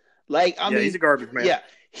ass. Like, I mean, he's a garbage man. Yeah,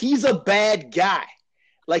 he's a bad guy.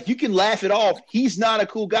 Like, you can laugh it off. He's not a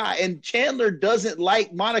cool guy. And Chandler doesn't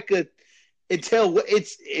like Monica until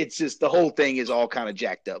it's just the whole thing is all kind of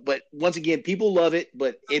jacked up. But once again, people love it.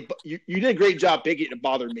 But you did a great job picking it to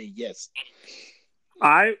bother me. Yes.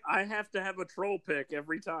 I have to have a troll pick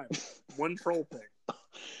every time. One troll pick.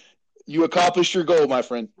 You accomplished your goal, my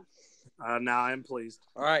friend. Now I'm pleased.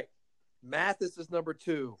 All right. Mathis is number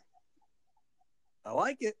 2. I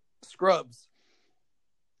like it. Scrubs.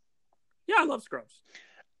 Yeah, I love Scrubs.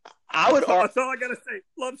 That's all I gotta say.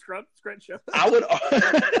 Love Scrubs. It's a great show.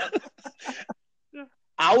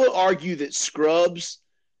 I would argue that Scrubs,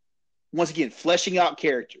 once again, fleshing out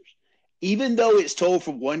characters, even though it's told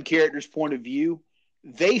from one character's point of view,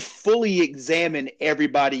 they fully examine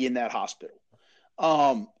everybody in that hospital.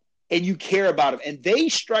 And you care about them. And they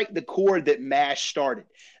strike the chord that MASH started.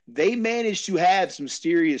 They managed to have some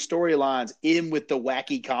serious storylines in with the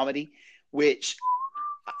wacky comedy, which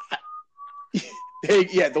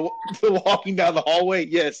the walking down the hallway.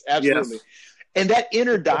 Yes, absolutely. Yes. And that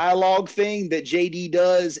inner dialogue thing that JD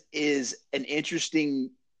does is an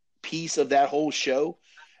interesting piece of that whole show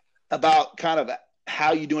about kind of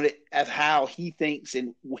how you doing it, of how he thinks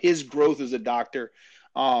and his growth as a doctor.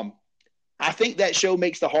 I think that show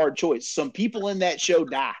makes the hard choice. Some people in that show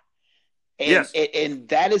die. And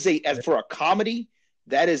that is for a comedy,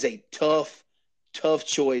 that is a tough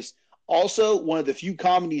choice. Also, one of the few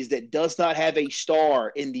comedies that does not have a star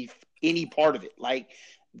in any part of it. Like,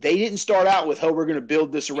 they didn't start out with, we're going to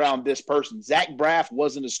build this around this person. Zach Braff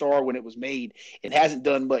wasn't a star when it was made. It hasn't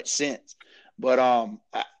done much since. But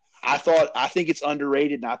I think it's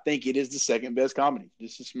underrated, and I think it is the second best comedy.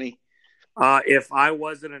 This is me. If I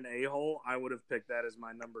wasn't an a-hole, I would have picked that as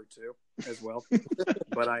my number 2 as well.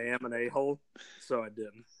 But I am an a-hole, so I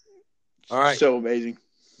didn't. All right. So amazing.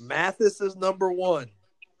 Mathis is number 1.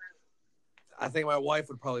 I think my wife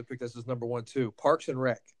would probably pick this as number 1 too. Parks and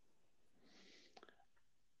Rec.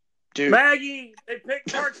 Dude. Maggie, they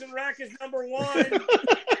picked Parks and Rec as number 1.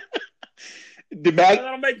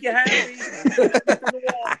 That'll make you happy.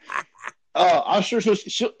 I'm sure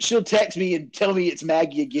she'll text me and tell me it's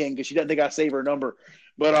Maggie again because she doesn't think I save her number.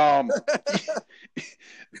 But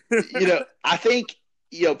I think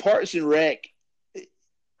Parks and Rec,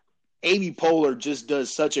 Amy Poehler just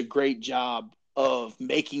does such a great job of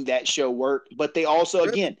making that show work. But they also,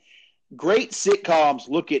 again, great sitcoms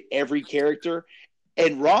look at every character,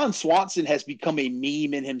 and Ron Swanson has become a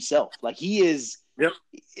meme in himself. Like, he is. Yep.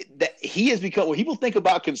 He has become, when people think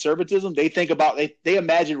about conservatism, they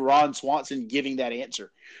imagine Ron Swanson giving that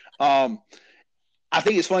answer. I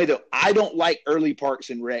think it's funny though. I don't like early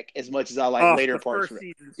Parks and Rec as much as I like later Parks and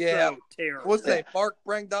Rec. So terrible. What's that? Mark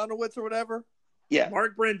Brandonowitz or whatever? Yeah.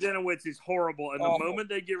 Mark Brendanowitz is horrible, and the moment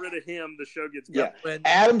they get rid of him, the show gets good. Yeah.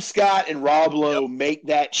 Adam Scott and Rob Lowe make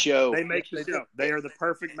that show. They make the show. They are the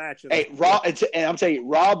perfect match. And I'm telling you,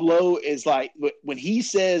 Rob Lowe is like, when he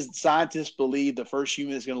says scientists believe the first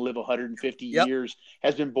human is going to live 150 years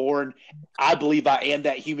has been born, I believe I am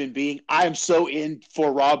that human being. I am so in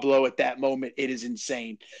for Rob Lowe at that moment. It is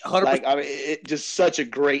insane. 100%. Like, I mean, it just such a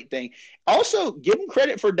great thing. Also, give them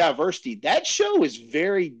credit for diversity. That show is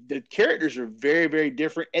the characters are very, very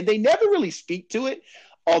different, and they never really speak to it.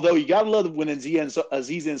 Although you got to love when Aziz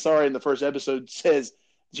Ansari in the first episode says,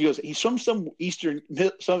 she goes, he's from some Eastern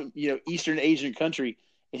Asian country,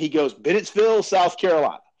 and he goes, Bennettsville, South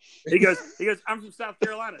Carolina. He goes, I'm from South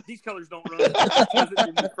Carolina. These colors don't run. In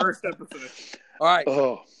the first episode. All right.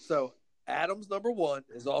 So Adam's number 1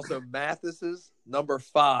 is also Mathis's number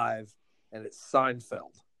 5, and it's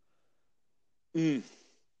Seinfeld.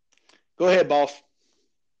 Go ahead, boss.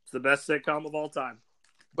 It's the best sitcom of all time.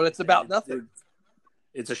 But it's about nothing.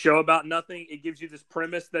 It's a show about nothing. It gives you this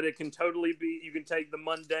premise that it can totally be, you can take the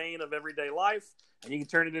mundane of everyday life and you can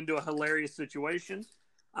turn it into a hilarious situation.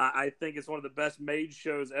 I think it's one of the best made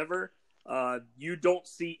shows ever. You don't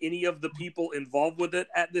see any of the people involved with it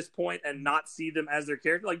at this point and not see them as their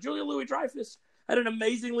character. Like Julia Louis-Dreyfus had an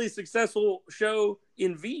amazingly successful show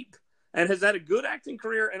in Veep and has had a good acting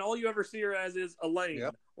career, and all you ever see her as is Elaine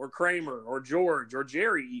or Kramer or George or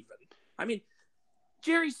Jerry even. I mean,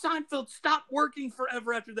 Jerry Seinfeld stopped working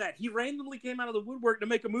forever after that. He randomly came out of the woodwork to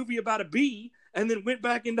make a movie about a bee and then went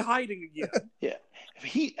back into hiding again. Yeah.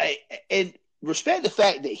 And respect the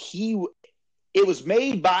fact that it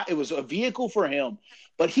was a vehicle for him,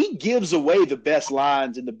 but he gives away the best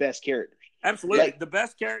lines and the best characters. Absolutely. Like, the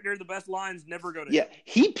best character, the best lines never go to him.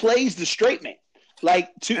 He plays the straight man.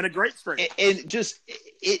 And a great straight man. And just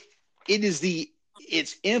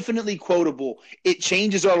it's infinitely quotable. It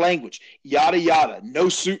changes our language. Yada yada. No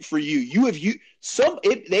suit for you.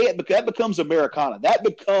 That becomes Americana. That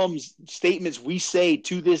becomes statements we say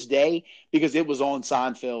to this day because it was on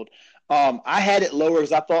Seinfeld. I had it lower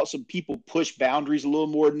because I thought some people pushed boundaries a little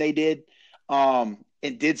more than they did, and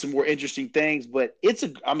did some more interesting things. But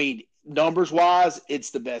numbers wise,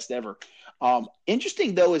 it's the best ever.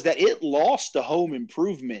 Interesting though is that it lost to Home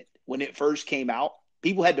Improvement when it first came out.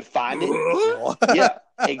 People had to find it. Yeah.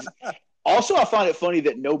 Also, I find it funny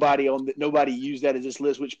that nobody used that as this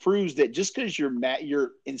list, which proves that just because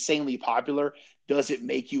you're insanely popular doesn't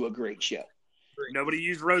make you a great show. Nobody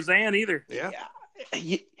used Roseanne either. Yeah.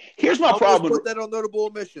 Here's my problem. Put that on notable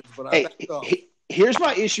omissions, but here's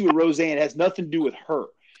my issue with Roseanne. It has nothing to do with her.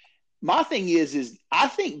 My thing is I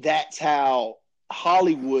think that's how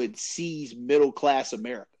Hollywood sees middle class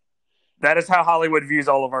America. That is how Hollywood views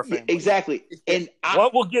all of our families. Yeah, exactly. And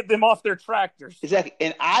what will get them off their tractors? Exactly.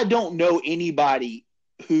 And I don't know anybody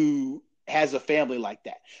who has a family like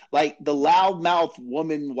that. Like the loudmouth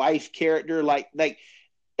woman wife character, like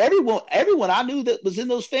everyone I knew that was in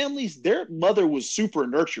those families, their mother was super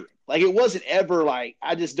nurturing. Like it wasn't ever like,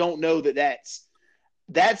 I just don't know that's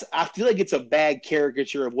I feel like it's a bad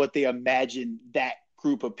caricature of what they imagine that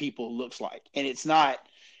group of people looks like. And it's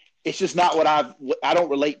just not what I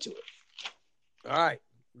don't relate to it. All right.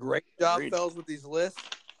 Great job, fellas, with these lists.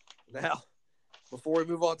 Now, before we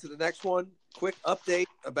move on to the next one, quick update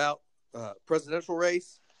about presidential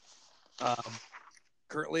race.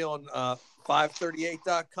 Currently on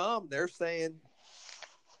 538.com, they're saying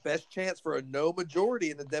best chance for a no majority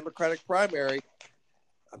in the Democratic primary.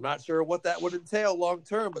 I'm not sure what that would entail long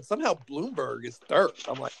term, but somehow Bloomberg is third.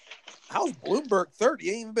 I'm like, how's Bloomberg third? He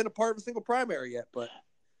ain't even been a part of a single primary yet. But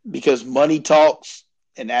because money talks.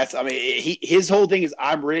 And his whole thing is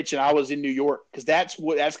I'm rich and I was in New York because that's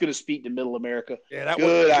going to speak to middle America. Yeah, that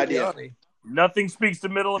good idea. Nothing speaks to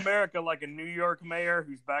middle America like a New York mayor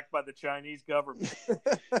who's backed by the Chinese government.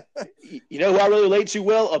 You know who I really relate to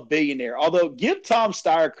well? A billionaire. Although give Tom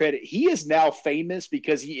Steyer credit, he is now famous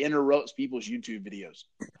because he interrupts people's YouTube videos.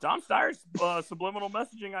 Tom Steyer's subliminal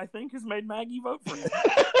messaging, I think, has made Maggie vote for him.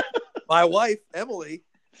 My wife, Emily,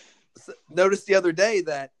 noticed the other day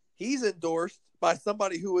that he's endorsed by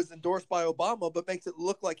somebody who is endorsed by Obama, but makes it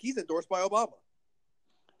look like he's endorsed by Obama.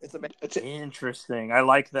 It's amazing. Interesting. I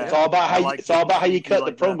like that. It's all about how you cut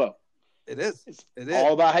the promo. It is. It's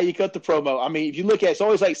all about how you cut the promo. I mean, if you look at it, it's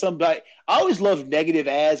always like somebody. I always love negative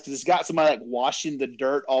ads because it's got somebody like washing the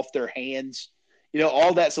dirt off their hands. You know,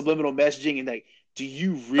 all that subliminal messaging and like, do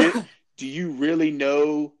you really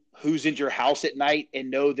know who's in your house at night and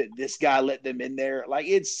know that this guy let them in there? Like,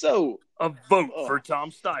 it's so. A vote for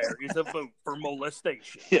Tom Steyer is a vote for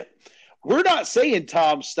molestation. Yeah. We're not saying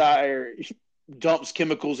Tom Steyer dumps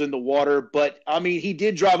chemicals in the water, but, I mean, he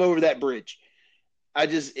did drive over that bridge.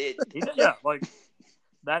 That is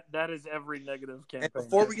every negative campaign. And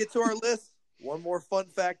before we get to our list, one more fun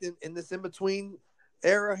fact in this in-between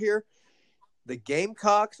era here. The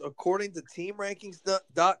Gamecocks, according to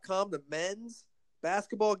TeamRankings.com, the men's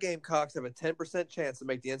basketball Gamecocks have a 10% chance to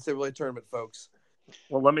make the NCAA tournament, folks.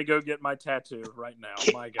 Well, let me go get my tattoo right now.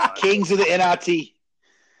 My God. Kings of the NIT.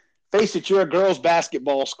 Face it, you're a girls'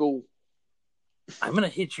 basketball school. I'm going to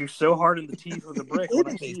hit you so hard in the teeth with a brick when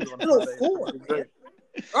I see you on Friday.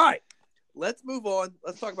 All right, let's move on.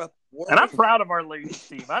 Let's talk about and I'm proud of our ladies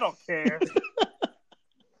team. I don't care.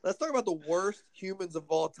 Let's talk about the worst humans of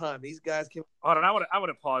all time. These guys can. Hold on, I want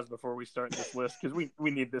to pause before we start this list because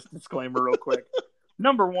we need this disclaimer real quick.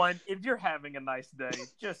 Number one, if you're having a nice day,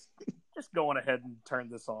 just go on ahead and turn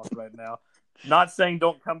this off right now. Not saying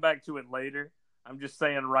don't come back to it later. I'm just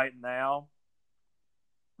saying right now,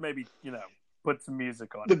 maybe, put some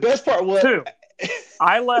music on. The best part was... Two,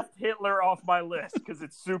 I left Hitler off my list because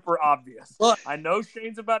it's super obvious. Look, I know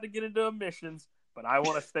Shane's about to get into emissions, but I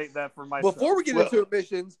want to state that for myself. Before we get into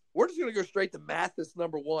emissions, we're just going to go straight to Mathis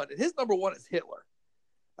number one. And his number one is Hitler.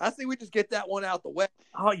 I think we just get that one out the way.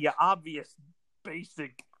 Oh, yeah, obvious,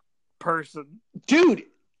 basic person. Dude,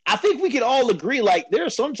 I think we can all agree, like, there are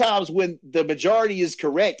some times when the majority is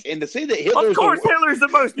correct, and to say that Hitler's... Of course Hitler's the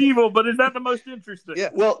most evil, but is that the most interesting? Yeah.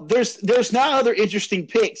 Well, there's not other interesting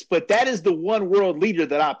picks, but that is the one world leader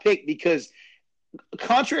that I picked because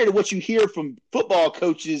contrary to what you hear from football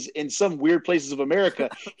coaches in some weird places of America,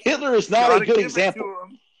 Hitler is not a good example.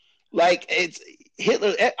 Like it's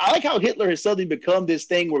Hitler. I like how Hitler has suddenly become this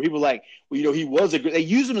thing where people are like, well, he was they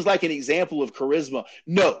use him as like an example of charisma.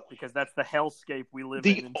 No, because that's the hellscape we live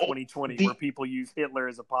in 2020, where people use Hitler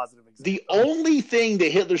as a positive example. The only thing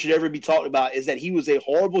that Hitler should ever be talked about is that he was a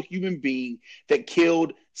horrible human being that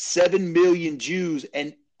killed 7 million Jews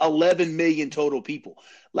and 11 million total people.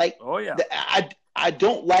 Like, oh yeah, I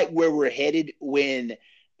don't like where we're headed when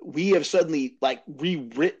we have suddenly like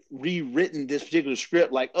rewritten this particular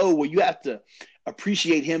script. Like, oh, well, you have to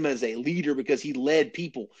appreciate him as a leader because he led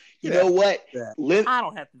people. You know what? Yeah. I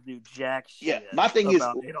don't have to do jack shit. Yeah, my thing is,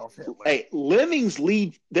 hey, lemmings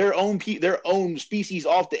lead their own species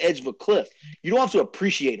off the edge of a cliff. You don't have to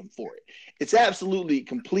appreciate them for it. It's absolutely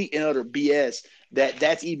complete and utter BS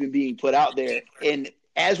that's even being put out there. And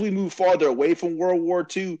as we move farther away from World War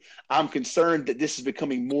II, I'm concerned that this is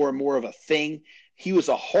becoming more and more of a thing. He was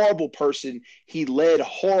a horrible person. He led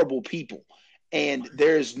horrible people. And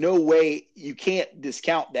there's no way you can't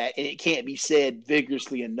discount that, and it can't be said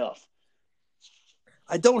vigorously enough.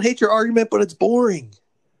 I don't hate your argument, but it's boring.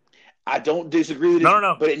 I don't disagree with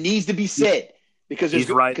it, but it needs to be said because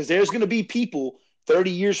there's going to be people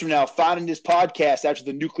 30 years from now finding this podcast after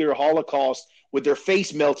the nuclear holocaust with their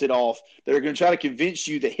face melted off that are going to try to convince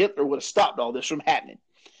you that Hitler would have stopped all this from happening.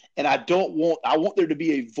 And I want there to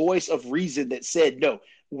be a voice of reason that said, no,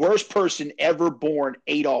 worst person ever born,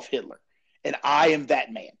 Adolf Hitler. And I am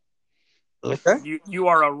that man. Okay. You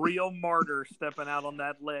are a real martyr stepping out on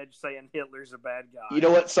that ledge saying Hitler's a bad guy. You know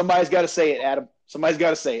what? Somebody's got to say it, Adam. Somebody's got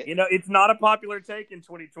to say it. You know, it's not a popular take in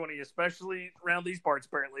 2020, especially around these parts,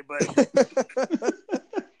 apparently. But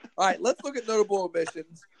all right, let's look at notable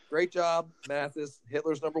omissions. Great job, Mathis.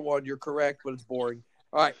 Hitler's number one. You're correct, but it's boring.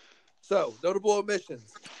 All right. So, notable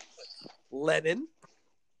omissions. Lenin.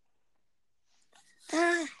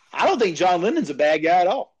 I don't think John Lennon's a bad guy at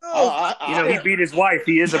all. He beat his wife.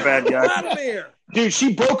 He is a bad guy. Vladimir. Dude,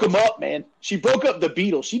 she broke him up, man. She broke up the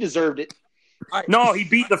Beatles. She deserved it. Right. No, he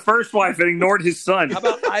beat the first wife and ignored his son. How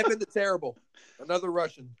about Ivan the Terrible? Another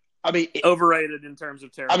Russian. I mean, overrated in terms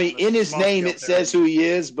of terrible. I mean, in his name it says who he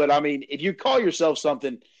is, but I mean, if you call yourself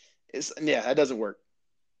something, that doesn't work.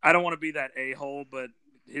 I don't want to be that a-hole, but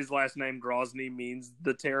his last name Grozny means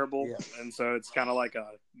the terrible, and so it's kind of like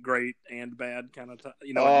a great and bad kind of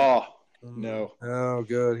no. Oh,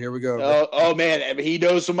 good. Here we go. Oh man, I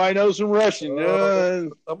mean, somebody knows some Russian.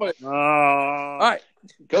 All right,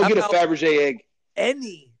 go get a Fabergé egg.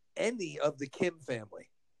 Any of the Kim family.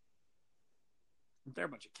 They're a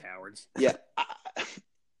bunch of cowards. Yeah,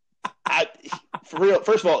 for real.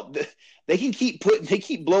 First of all, they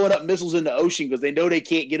keep blowing up missiles in the ocean because they know they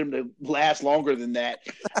can't get them to last longer than that.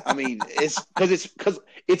 I mean, it's because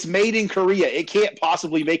it's made in Korea. It can't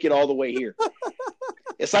possibly make it all the way here.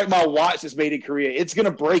 It's like my watch that's made in Korea. It's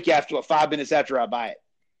gonna break after 5 minutes after I buy it.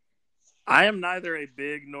 I am neither a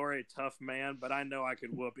big nor a tough man, but I know I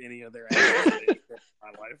could whoop any of their asses in my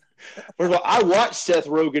life. First of all, I watched Seth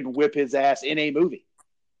Rogen whip his ass in a movie.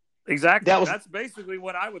 Exactly. That's basically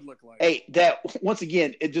what I would look like. Hey, that once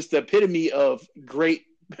again, it's just the epitome of great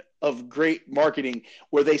marketing,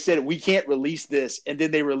 where they said we can't release this, and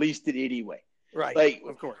then they released it anyway. Right. Like,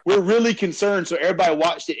 of course, we're really concerned, so everybody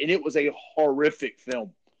watched it, and it was a horrific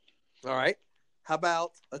film. All right. How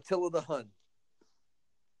about Attila the Hun?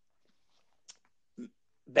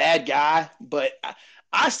 Bad guy, but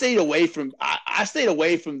I stayed away from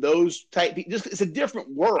those type people. Just, it's a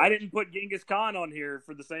different world. I didn't put Genghis Khan on here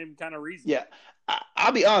for the same kind of reason. Yeah,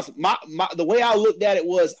 I'll be honest. The way I looked at it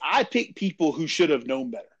was I picked people who should have known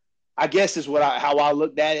better. I guess is how I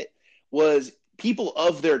looked at it, was people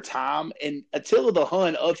of their time, and Attila the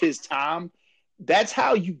Hun of his time. That's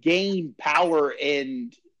how you gain power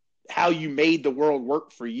and how you made the world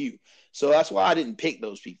work for you. So that's why I didn't pick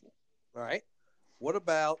those people. All right. What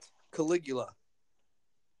about Caligula?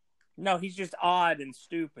 No, he's just odd and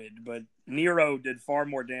stupid, but Nero did far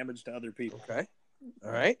more damage to other people. Okay.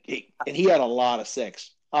 All right. And he had a lot of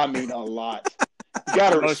sex. I mean, a lot.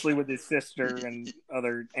 Mostly with his sister and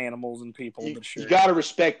other animals and people. But sure, you got to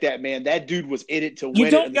respect that, man. That dude was in it to win.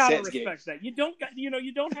 You don't got to respect games. That. You don't got.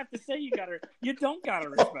 You don't have to say you got to. You don't got to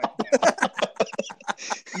respect that.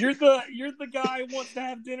 You're the guy who wants to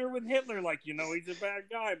have dinner with Hitler. Like, he's a bad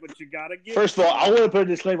guy, but you got to give. First of all, I want to put a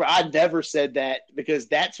disclaimer. I never said that, because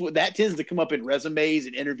that tends to come up in resumes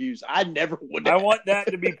and interviews. I never would. I want that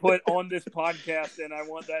to be put on this podcast, and I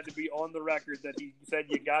want that to be on the record that he said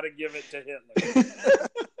you got to give it to Hitler.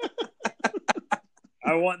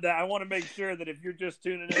 I want that. I want to make sure that if you're just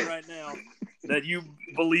tuning in right now, that you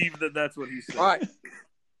believe that that's what he said. All right.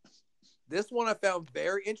 This one I found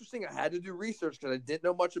very interesting. I had to do research because I didn't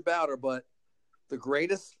know much about her, but the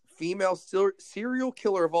greatest female serial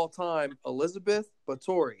killer of all time, Elizabeth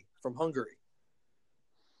Báthory from Hungary.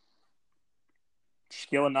 She's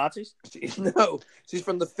killing Nazis? No, she's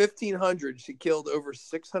from the 1500s. She killed over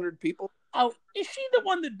 600 people. Oh, is she the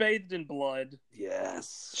one that bathed in blood?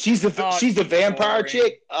 Yes. She's the vampire boring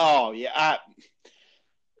chick? Oh, yeah.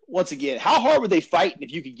 Once again, how hard were they fighting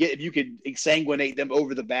if you could exsanguinate them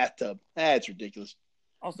over the bathtub? That's ridiculous.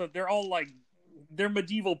 Also, they're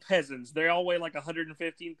medieval peasants. They all weigh like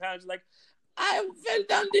 115 pounds. Like, I fell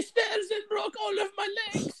down the stairs and broke all of my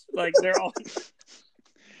legs. Like, they're all...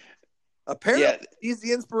 Apparently, he's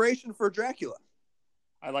the inspiration for Dracula.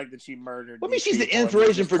 I like that she murdered. What do you mean she's the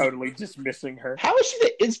inspiration for... Totally dismissing her. How is she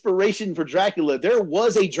the inspiration for Dracula? There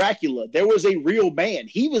was a Dracula. There was a real man.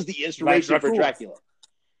 He was the inspiration for Dracula.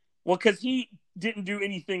 Well, because he didn't do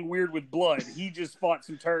anything weird with blood. He just fought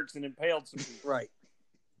some Turks and impaled some people. Right.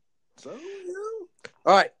 So,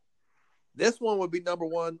 all right. This one would be number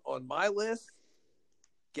one on my list.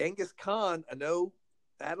 Genghis Khan. I know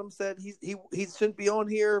Adam said he shouldn't be on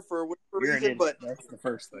here for whatever reason, but that's the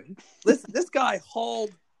first thing. Listen, this guy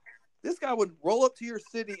would roll up to your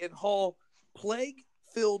city and haul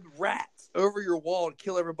plague-filled rats over your wall and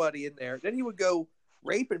kill everybody in there. Then he would go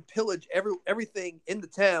rape and pillage everything in the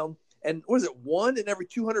town. And what is it? 1 in every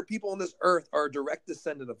 200 people on this earth are a direct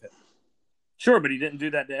descendant of him. Sure, but he didn't do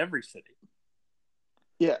that to every city.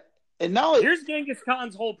 Yeah. And now here's Genghis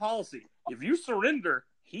Khan's whole policy. If you surrender,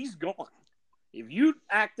 he's gone. If you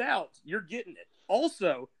act out, you're getting it.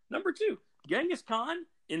 Also, number 2, Genghis Khan,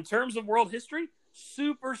 in terms of world history,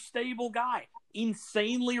 super stable guy,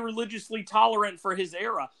 insanely religiously tolerant for his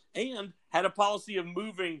era, and had a policy of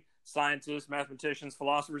moving scientists, mathematicians,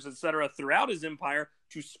 philosophers, etc. throughout his empire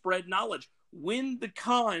to spread knowledge. When the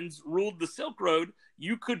Khans ruled the Silk Road,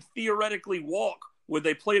 you could theoretically walk with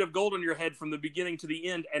a plate of gold on your head from the beginning to the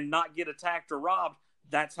end and not get attacked or robbed.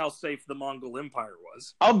 That's how safe the Mongol Empire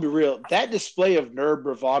was. I'll be real. That display of nerd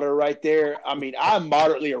bravado right there, I mean, I'm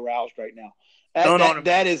moderately aroused right now.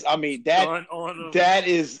 That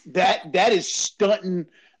is stunting.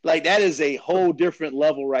 Like, that is a whole different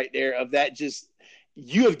level right there of that. Just,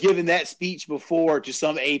 you have given that speech before to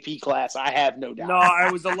some AP class. I have no doubt. No,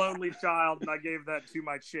 I was a lonely child, and I gave that to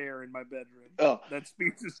my chair in my bedroom. Oh, that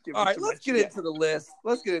speech is given. All right, to let's my get chair. into the list.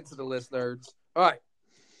 Let's get into the list, nerds. All right,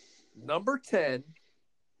 number 10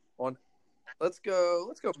 on. Let's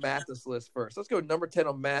go Mathis list first. Let's go number 10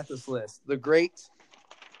 on Mathis list. The great,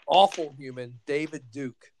 awful human, David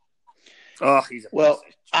Duke. Oh, he's a well.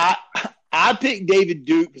 I picked David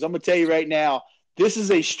Duke because I'm gonna tell you right now, this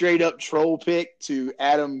is a straight up troll pick to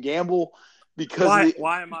Adam Gamble because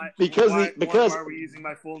why are we using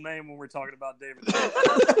my full name when we're talking about David Duke?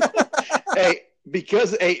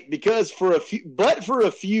 because for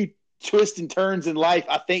a few twists and turns in life,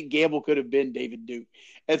 I think Gamble could have been David Duke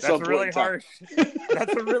at some point in time.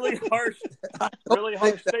 That's a really harsh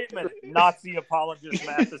statement. Nazi apologist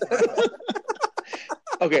Mathis.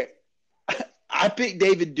 Okay. I picked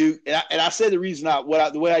David Duke, and I said the reason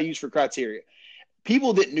the way I use for criteria.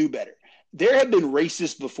 People that knew better. There have been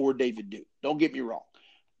racists before David Duke. Don't get me wrong.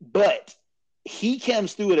 But he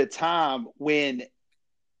comes through at a time when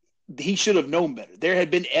he should have known better. There had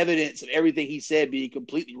been evidence of everything he said being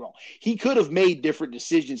completely wrong. He could have made different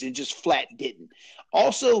decisions and just flat didn't.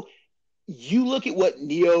 Also, you look at what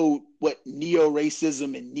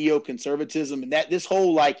neo-racism and neo-conservatism and that this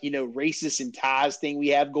whole racist and ties thing we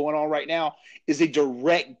have going on right now is a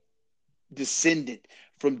direct descendant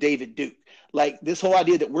from David Duke. Like this whole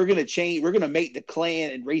idea that we're going to make the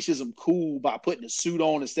Klan and racism cool by putting a suit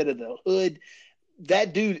on instead of the hood.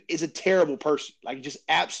 That dude is a terrible person, like just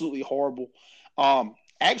absolutely horrible.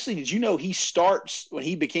 Actually, did you know when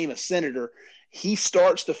he became a senator, he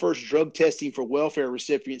starts the first drug testing for welfare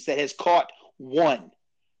recipients that has caught one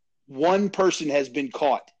person has been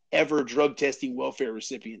caught ever drug testing welfare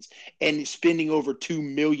recipients and spending over $2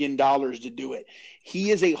 million to do it.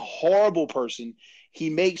 He is a horrible person. He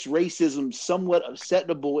makes racism somewhat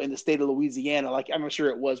acceptable in the state of Louisiana, like I'm sure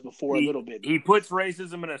it was before a little bit. He puts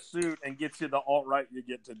racism in a suit and gets you the alt-right you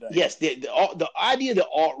get today. Yes, the idea of the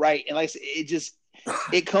alt-right, and like I said,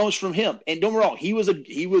 it comes from him. And don't get me wrong, he was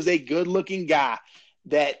a good-looking guy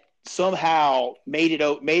that somehow made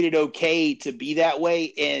it okay to be that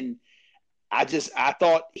way. And I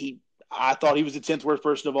thought he was the 10th worst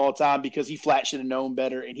person of all time because he flat should have known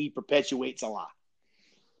better, and he perpetuates a lie.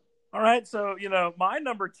 All right, so, my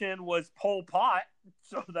number 10 was Pol Pot.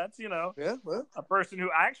 So that's, a person who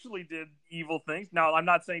actually did evil things. Now, I'm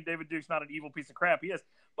not saying David Duke's not an evil piece of crap. He is.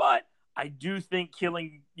 But I do think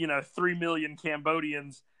killing, 3 million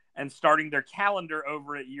Cambodians and starting their calendar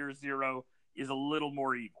over at year 0 is a little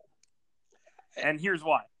more evil. And here's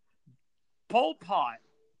why. Pol Pot,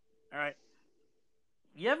 all right,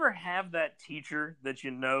 you ever have that teacher that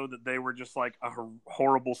you know that they were just like a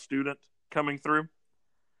horrible student coming through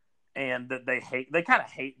and that they kind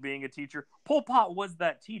of hate being a teacher? Pol Pot was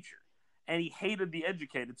that teacher, and he hated the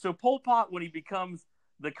educated. So Pol Pot, when he becomes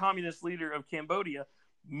the communist leader of Cambodia,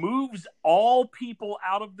 moves all people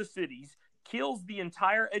out of the cities, kills the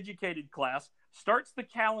entire educated class, starts the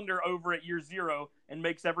calendar over at year 0, and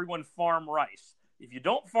makes everyone farm rice. If you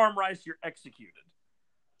don't farm rice, you're executed.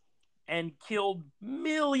 And killed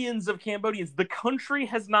millions of Cambodians. The country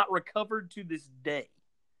has not recovered to this day.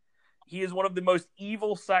 He is one of the most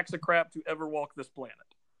evil sacks of crap to ever walk this planet.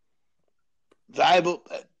 Viable.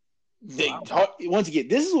 Once again,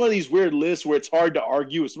 this is one of these weird lists where it's hard to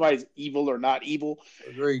argue if somebody's evil or not evil.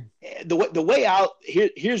 Agreed. The way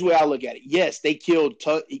here's the way I look at it. Yes, they killed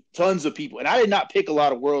tons of people, and I did not pick a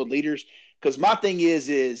lot of world leaders because my thing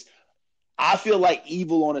is I feel like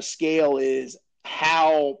evil on a scale is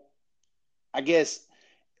how, I guess,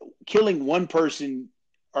 killing one person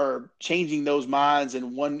or changing those minds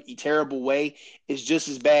in one terrible way is just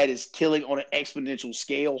as bad as killing on an exponential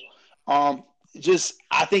scale.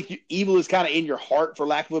 I think evil is kind of in your heart, for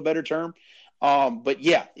lack of a better term. But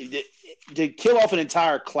yeah, to kill off an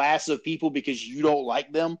entire class of people because you don't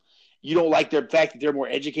like them, you don't like the fact that they're more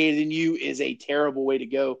educated than you, is a terrible way to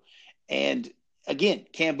go. And again,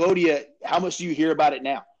 Cambodia, how much do you hear about it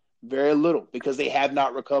now? Very little, because they have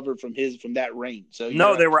not recovered from that reign. So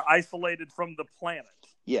no, they were isolated from the planet.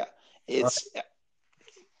 Yeah, it's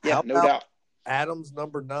How no doubt. Adam's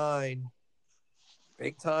number 9,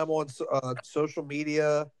 big time on social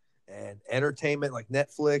media and entertainment like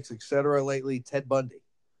Netflix, etc. Lately, Ted Bundy.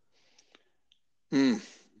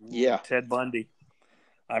 Yeah, Ted Bundy.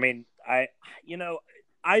 I mean, I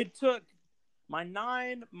took my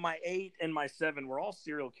 9, my 8, and my 7 were all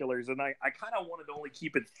serial killers, and I kind of wanted to only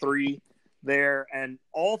keep it 3 there, and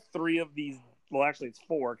all 3 of these, well, actually it's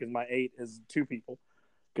 4 because my 8 is 2 people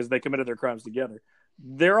because they committed their crimes together.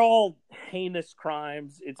 They're all heinous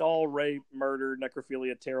crimes. It's all rape, murder,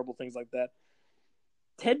 necrophilia, terrible things like that.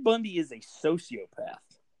 Ted Bundy is a sociopath.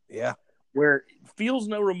 Yeah. Where feels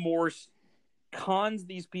no remorse, cons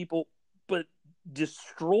these people, but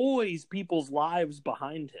destroys people's lives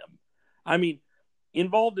behind him. I mean,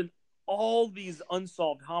 involved in all these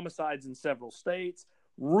unsolved homicides in several states,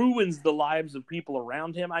 ruins the lives of people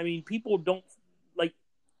around him. I mean, people don't, like,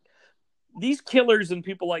 these killers and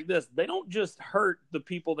people like this, they don't just hurt the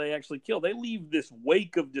people they actually kill. They leave this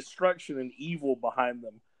wake of destruction and evil behind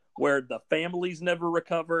them where the families never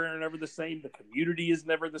recover and are never the same. The community is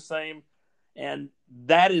never the same. And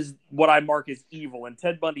that is what I mark as evil. And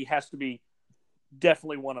Ted Bundy has to be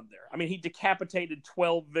definitely one of there. I mean, he decapitated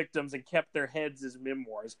 12 victims and kept their heads as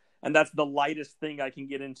memoirs. And that's the lightest thing I can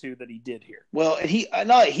get into that he did here. Well, and he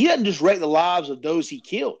doesn't just wreck the lives of those he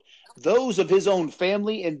killed, those of his own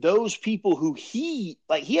family and those people who he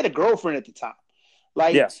had a girlfriend at the time.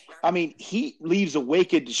 Like, yes. I mean, he leaves a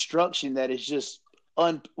wake of destruction that is just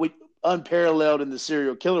unparalleled in the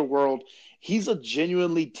serial killer world. He's a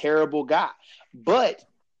genuinely terrible guy. But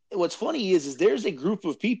what's funny is there's a group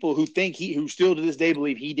of people who who still to this day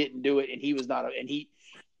believe he didn't do it and he was not,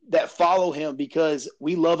 that follow him because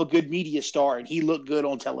we love a good media star and he looked good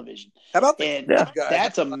on television. How about guys?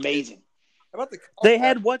 That's amazing. How about they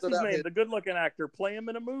had what's his name, the good-looking actor, play him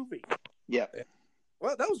in a movie. Yeah.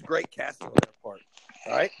 Well, that was great casting on their part.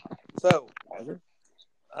 All right. So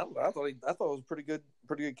I thought it was pretty good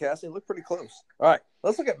casting. It looked pretty close. All right.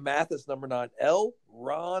 Let's look at Mathis number 9. L.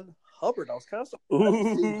 Ron Hubbard. I was kind of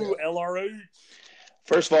surprised. LRH.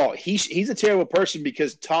 First of all, he's a terrible person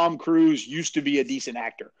because Tom Cruise used to be a decent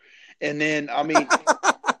actor. And then,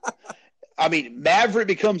 Maverick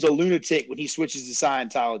becomes a lunatic when he switches to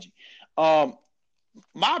Scientology.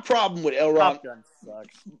 My problem with L. Ron,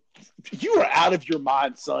 you are out of your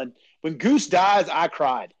mind, son. When Goose dies, I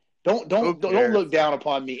cried. Don't look down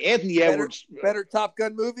upon me. Anthony Edwards. Better Top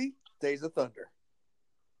Gun movie, Days of Thunder.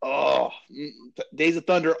 Oh, Days of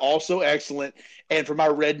Thunder, also excellent. And for my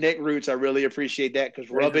redneck roots, I really appreciate that because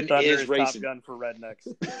rubbing is racing. Top Gun for rednecks.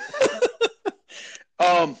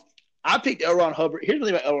 I picked L. Ron Hubbard. Here's the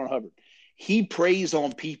thing about L. Ron Hubbard. He preys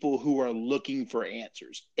on people who are looking for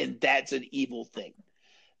answers, and that's an evil thing.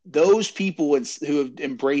 Those people who have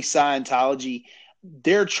embraced Scientology,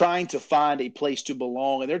 they're trying to find a place to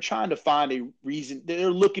belong, and they're trying to find a reason. They're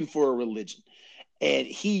looking for a religion. And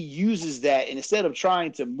he uses that, and instead of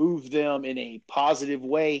trying to move them in a positive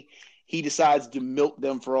way, he decides to milk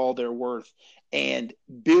them for all they're worth. And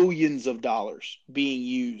billions of dollars being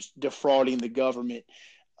used, defrauding the government.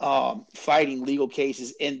 fighting legal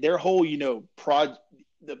cases, and their whole, the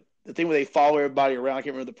thing where they follow everybody around. I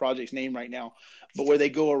can't remember the project's name right now, but where they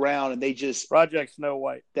go around and they just Project Snow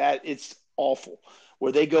White. That it's awful.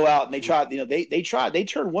 Where they go out and they try, they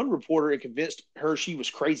turned one reporter and convinced her she was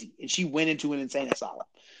crazy, and she went into an insane asylum.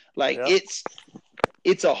 Like it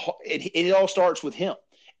all starts with him,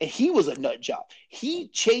 and he was a nut job. He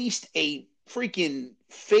chased a freaking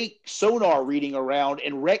fake sonar reading around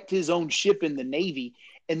and wrecked his own ship in the Navy,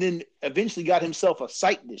 and then eventually got himself a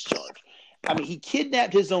psych discharge. I mean, he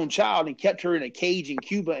kidnapped his own child and kept her in a cage in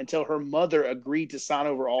Cuba until her mother agreed to sign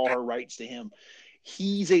over all her rights to him.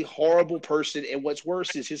 He's a horrible person, and what's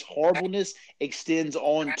worse is his horribleness extends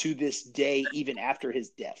on to this day, even after his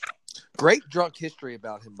death. Great drunk history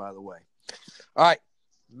about him, by the way. All right,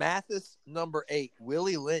 Mathis number 8,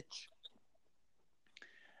 Willie Lynch.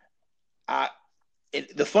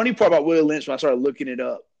 The funny part about Willie Lynch, when I started looking it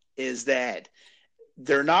up, is that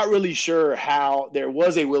they're not really sure how there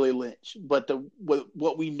was a Willie Lynch, but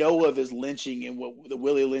what we know of his lynching and what the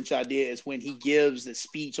Willie Lynch idea is when he gives the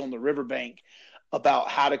speech on the riverbank about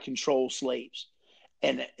how to control slaves.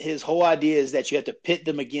 And his whole idea is that you have to pit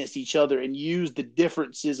them against each other and use the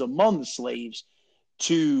differences among the slaves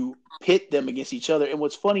to pit them against each other. And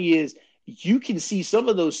what's funny is you can see some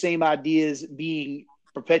of those same ideas being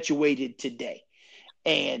perpetuated today.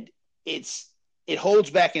 And it holds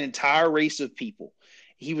back an entire race of people.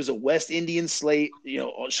 He was a West Indian slave,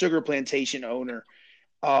 sugar plantation owner.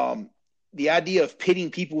 The idea of pitting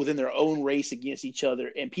people within their own race against each other,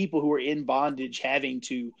 and people who are in bondage having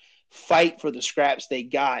to fight for the scraps they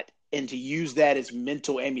got and to use that as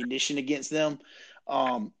mental ammunition against them.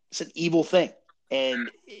 It's an evil thing. And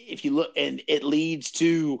if you look, and it leads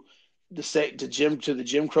to the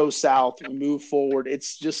Jim Crow South. We move forward.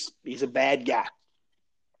 It's just, he's a bad guy.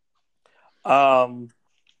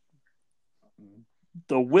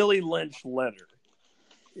 The Willie Lynch letter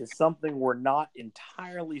is something we're not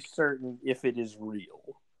entirely certain if it is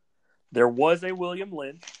real. There was a William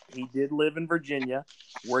Lynch. He did live in Virginia.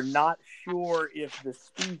 We're not sure if the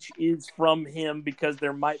speech is from him because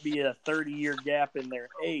there might be a 30-year gap in their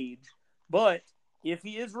age. But if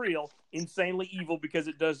he is real, insanely evil, because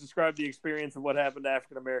it does describe the experience of what happened to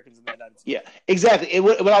African Americans in the United States. Yeah, exactly. And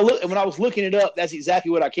when I was looking it up, that's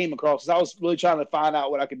exactly what I came across. I was really trying to find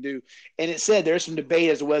out what I could do, and it said there's some debate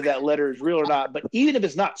as to whether that letter is real or not. But even if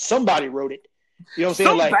it's not, somebody wrote it. You know what I'm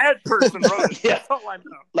saying? Some bad person wrote it. Yeah, that's all I know.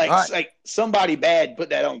 Like somebody bad put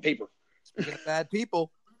that on paper. Speaking of bad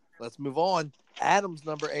people, let's move on. Adams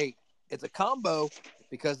number 8. It's a combo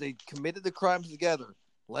because they committed the crimes together.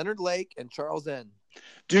 Leonard Lake and Charles N.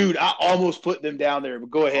 Dude, I almost put them down there, but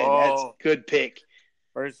go ahead. That's a good pick.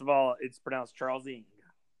 First of all, it's pronounced Charles Ing.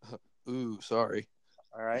 Ooh, sorry.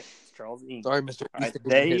 All right, it's Charles Ing. Sorry, Mr. Right,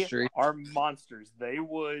 they are monsters. They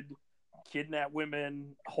would kidnap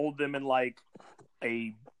women, hold them in like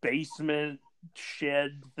a basement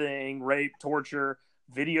shed thing, rape, torture,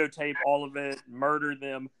 videotape all of it, murder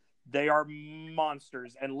them. They are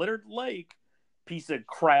monsters. And Leonard Lake, piece of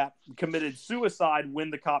crap, committed suicide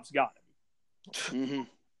when the cops got him. Mm-hmm.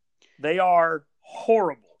 They are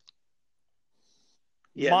horrible.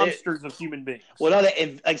 Yeah, monsters of human beings. Well, no,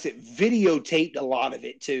 and like I said, videotaped a lot of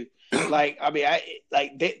it too.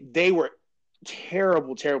 They were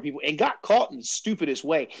terrible people and got caught in the stupidest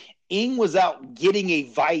way. Ing was out getting a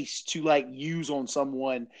vice to use on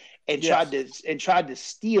someone and tried to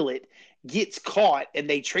steal it, gets caught, and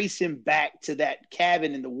they trace him back to that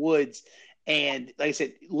cabin in the woods. And like I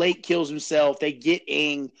said, Lake kills himself. They get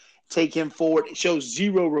Ing, take him forward. It shows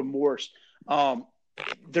zero remorse.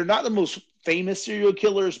 They're not the most famous serial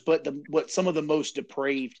killers, but some of the most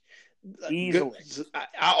depraved. Easily.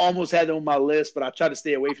 I almost had them on my list, but I tried to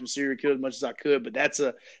stay away from serial killers as much as I could. But it's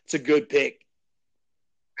a good pick.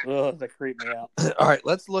 Ugh, that creeped me out. All right,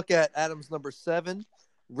 let's look at Adams number 7,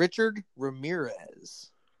 Richard Ramirez.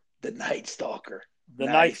 The Night Stalker. The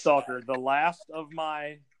Night Stalker, the last of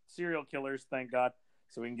my serial killers, thank God,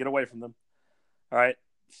 so we can get away from them. All right,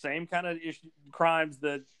 same kind of crimes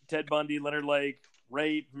that Ted Bundy, Leonard Lake,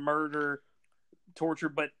 rape, murder, torture,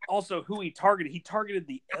 but also who he targeted. He targeted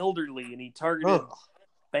the elderly, and he targeted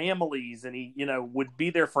families, and he, would be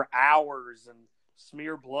there for hours and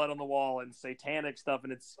smear blood on the wall and satanic stuff,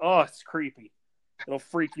 and it's creepy. It'll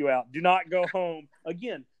freak you out. Do not go home.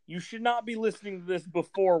 Again, you should not be listening to this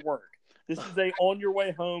before work. This is a on your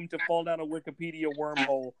way home to fall down a Wikipedia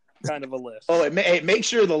wormhole kind of a list. Make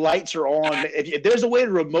sure the lights are on. If there's a way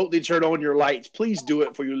to remotely turn on your lights, please do it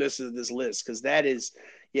before you listen to this list, because that is,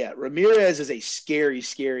 Ramirez is a scary,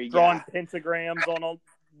 scary guy. Drawing pentagrams on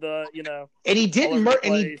the and he all didn't over the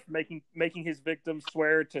murder, and making his victims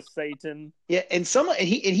swear to Satan. and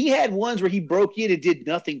he had ones where he broke in and did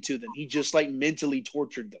nothing to them. He just like mentally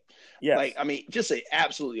tortured them. Yes. Like, I mean, just an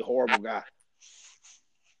absolutely horrible guy.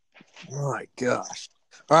 Oh my gosh!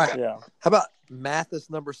 All right, Yeah. how about Mathis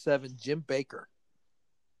number 7, Jim Baker?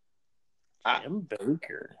 Jim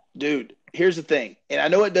Baker. Dude, here's the thing, and I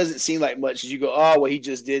know it doesn't seem like much as you go, oh, well, he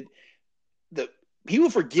just did.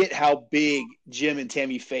 People forget how big Jim and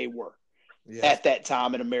Tammy Faye were at that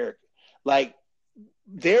time in America. Like,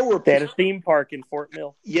 there were they had a theme park in Fort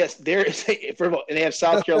Mill. Yes, there is. First of all, and they have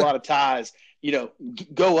South Carolina ties.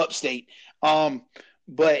 Go upstate.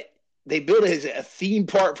 But they built a theme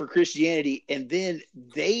park for Christianity, and then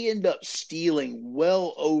they end up stealing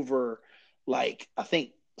well over, like, I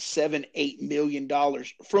think $7-8 million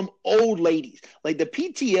from old ladies. Like, the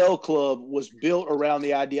PTL club was built around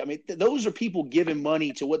the idea. I mean, those are people giving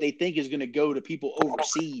money to what they think is going to go to people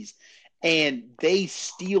overseas, and they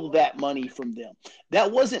steal that money from them.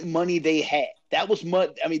 That wasn't money they had. That was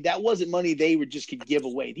money. I mean, that wasn't money they could give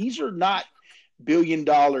away. These are not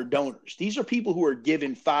billion-dollar donors. These are people who are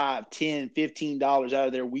giving $5, $10, $15 out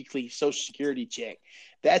of their weekly Social Security check.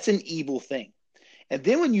 That's an evil thing. And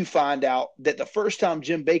then when you find out that the first time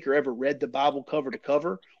Jim Baker ever read the Bible cover to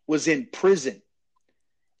cover was in prison.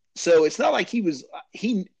 So it's not like he was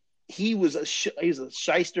a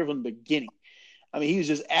shyster from the beginning. I mean, he was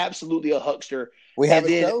just absolutely a huckster. We have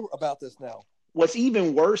a show about this now. What's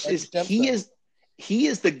even worse is he is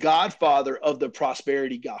the godfather of the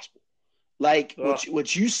prosperity gospel. Like,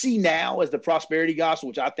 what you see now as the prosperity gospel,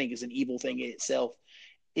 which I think is an evil thing in itself,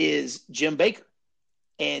 is Jim Baker.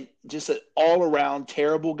 And just an all-around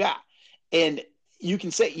terrible guy. And you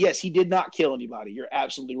can say, yes, he did not kill anybody. You're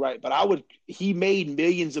absolutely right. But he made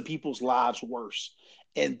millions of people's lives worse.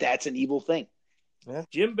 And that's an evil thing. Yeah.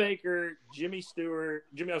 Jim Baker, Jimmy Stewart,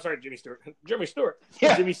 Jimmy Stewart,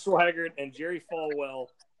 yeah. Jimmy Swaggart, and Jerry Falwell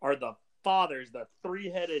are the fathers, the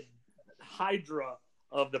three-headed hydra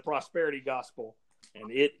of the prosperity gospel,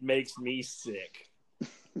 and it makes me sick.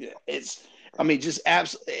 Yeah, just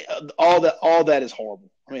absolutely all that is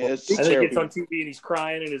horrible. I mean, it's I think it's on TV and he's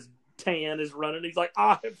crying and his tan is running. He's like,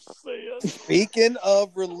 I have sinned. Speaking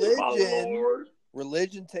of religion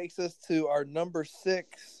takes us to our number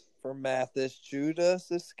 6 for Mathis, Judas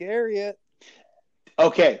Iscariot.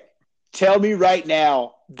 Okay, tell me right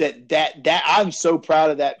now that I'm so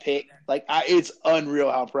proud of that pick. Like, it's unreal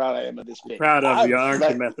how proud I am of this pick. Proud of you, aren't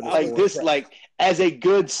you, Methodist? As a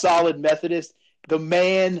good, solid Methodist, the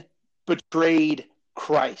man betrayed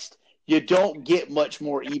Christ. You don't get much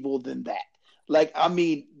more evil than that. Like, I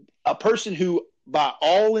mean, a person who,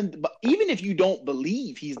 even if you don't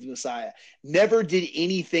believe he's the Messiah, never did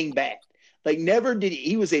anything bad. Like,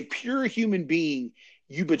 he was a pure human being.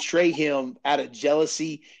 You betray him out of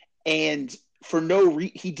jealousy, and for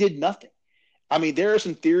he did nothing. I mean, there are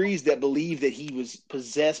some theories that believe that he was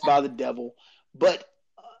possessed by the devil, but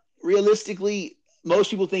realistically, most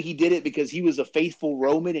people think he did it because he was a faithful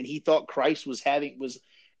Roman and he thought Christ was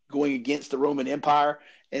going against the Roman Empire,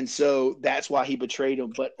 and so that's why he betrayed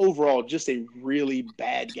him. But overall, just a really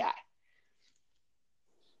bad guy.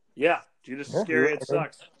 Yeah, Judas Iscariot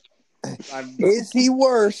sucks. Is he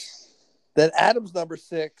worse than Adam's number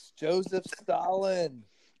 6, Joseph Stalin?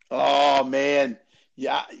 Oh, man.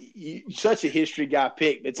 Yeah, such a history guy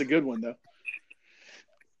pick. It's a good one, though.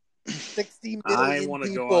 60 million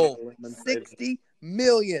people. Go on 60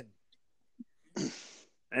 million.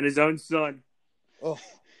 And his own son. Oh.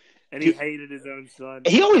 And he hated his own son.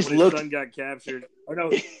 He always looked. His son got captured. Oh, no.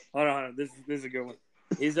 Hold on. This is a good one.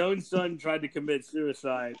 His own son tried to commit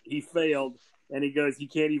suicide. He failed. And he goes, he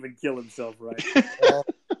can't even kill himself, right?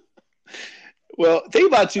 Well, think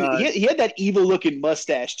about it, too. He had that evil-looking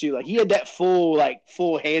mustache, too. Like, he had that full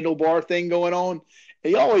handlebar thing going on.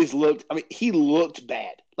 He always looked – I mean, he looked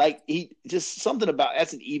bad. Like, something about –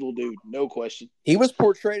 that's an evil dude, no question. He was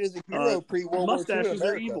portrayed as a hero pre-World War II. Mustaches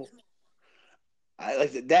are evil. I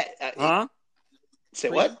like that. Huh? Say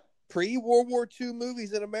what? Pre-World War II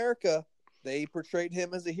movies in America, they portrayed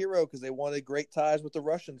him as a hero because they wanted great ties with the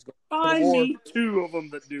Russians. Find me 2 of them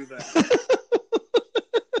that do that.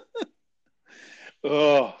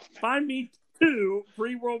 Oh, find me 2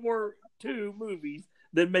 pre-World War II movies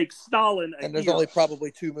that make Stalin a And there's hero. only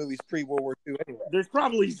probably 2 movies pre-World War II anyway. There's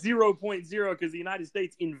probably 0.0 because the United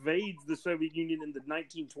States invades the Soviet Union in the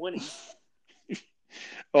 1920s.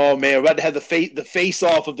 Oh, man, we're about to have the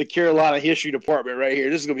face-off of the Carolina History Department right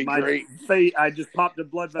here. This is going to be great. I just popped a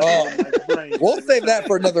blood vessel in my brain. We'll save that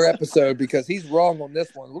for another episode because he's wrong on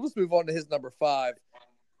this one. We'll just move on to his number 5.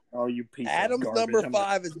 Oh, you piece Adam's of garbage. number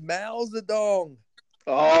 5 is Mao Zedong.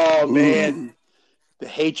 Oh, man. The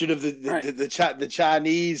hatred of the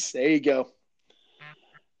Chinese. There you go.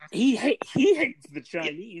 He hates the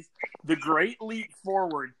Chinese. The Great Leap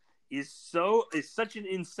Forward is such an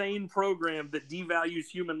insane program that devalues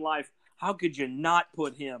human life. How could you not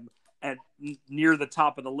put him at near the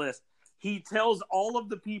top of the list? He tells all of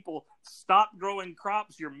the people, stop growing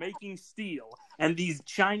crops, you're making steel. And these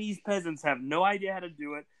Chinese peasants have no idea how to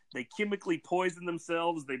do it. They chemically poison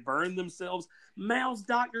themselves. They burn themselves. Mao's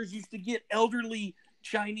doctors used to get elderly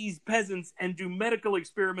Chinese peasants and do medical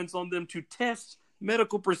experiments on them to test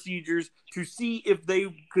medical procedures to see if they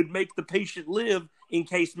could make the patient live in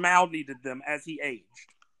case Mao needed them as he aged.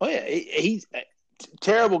 Oh, yeah. He's a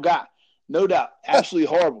terrible guy. No doubt. Absolutely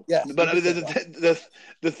horrible. Yes, but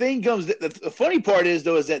the thing comes, the funny part is,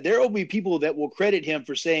 though, is that there will be people that will credit him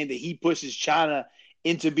for saying that he pushes China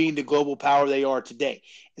into being the global power they are today.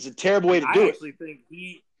 It's a terrible way to do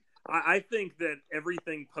it. I think that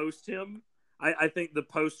everything post him, I think the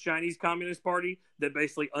post-Chinese Communist Party that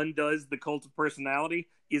basically undoes the cult of personality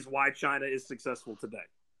is why China is successful today.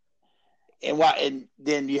 And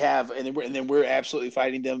then we're absolutely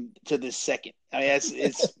fighting them to this second. I mean,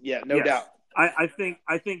 it's no doubt. I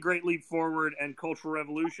think Great Leap Forward and Cultural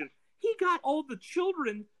Revolution, he got all the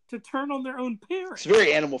children to turn on their own parents. It's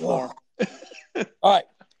very Animal Farm. All right.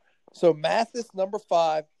 So Mathis, number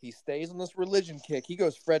 5, he stays on this religion kick. He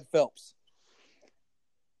goes Fred Phelps.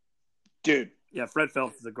 Dude. Yeah, Fred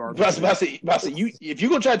Phelps is a garbage. If you're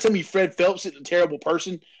going to try to tell me Fred Phelps is a terrible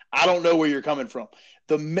person, I don't know where you're coming from.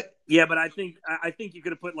 Yeah, but I think you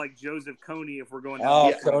could have put like Joseph Kony if we're going down.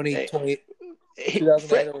 Oh, Kony,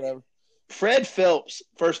 2008 or whatever. Fred Phelps,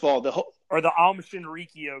 first of all, or the Am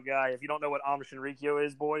Shinrikyo guy. If you don't know what Am Shinrikyo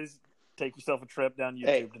is, boys, take yourself a trip down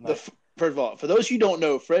YouTube tonight. First of all, for those who don't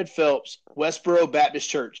know, Fred Phelps, Westboro Baptist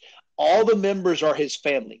Church, all the members are his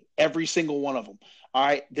family, every single one of them. All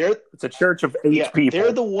right, it's a church of 8 people.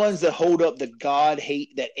 They're the ones that hold up the God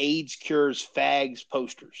hate that AIDS cures fags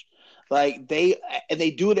posters. Like they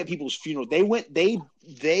do it at people's funeral.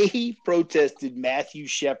 They protested Matthew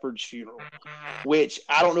Shepard's funeral, which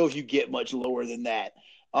I don't know if you get much lower than that.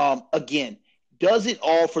 Again, does it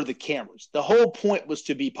all for the cameras. The whole point was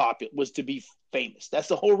to be popular, was to be famous. That's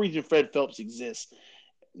the whole reason Fred Phelps exists.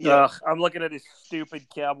 I'm looking at his stupid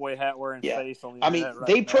cowboy hat wearing face on the internet right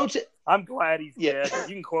they now. protest. I'm glad he's dead.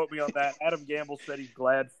 You can quote me on that. Adam Gamble said he's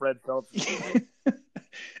glad Fred Phelps is dead.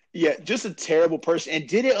 Yeah, just a terrible person, and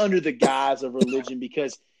did it under the guise of religion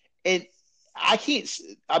because, and I can't.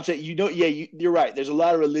 I'm saying you're right. There's a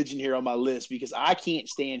lot of religion here on my list because I can't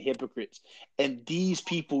stand hypocrites, and these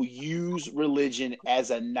people use religion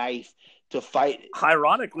as a knife to fight.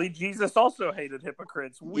 Ironically, Jesus also hated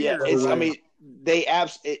hypocrites. Weird. Yeah,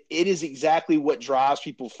 it is exactly what drives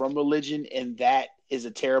people from religion, and that is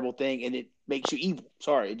a terrible thing, and it makes you evil.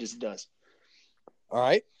 Sorry, it just does. All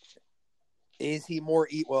right. Is he more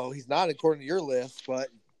well, he's not according to your list, but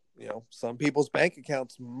some people's bank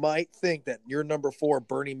accounts might think that your number 4,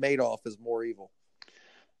 Bernie Madoff, is more evil.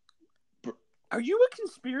 Are you a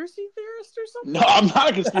conspiracy theorist or something? No, I'm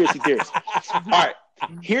not a conspiracy theorist. All right.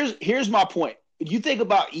 Here's my point. You think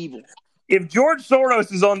about evil. If George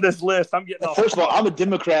Soros is on this list, I'm getting off. First of all, I'm a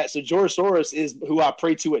Democrat, so George Soros is who I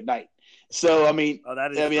pray to at night. So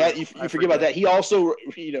you forget about that. He also,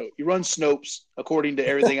 he runs Snopes according to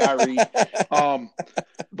everything I read.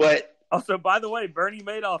 But also, by the way, Bernie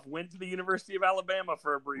Madoff went to the University of Alabama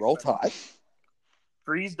for a brief. Roll Tide.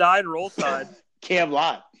 Freeze died. Roll Tide. Cam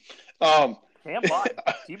lied. Cam lied.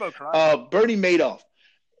 Tebow cried. Bernie Madoff.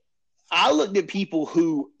 I looked at people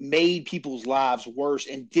who made people's lives worse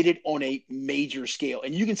and did it on a major scale.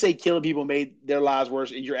 And you can say killing people made their lives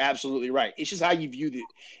worse, and you're absolutely right. It's just how you view it.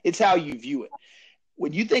 It's how you view it.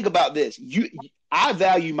 When you think about this, I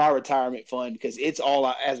value my retirement fund because it's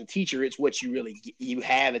all, as a teacher, it's what you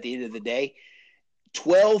have at the end of the day.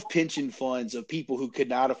 12 pension funds of people who could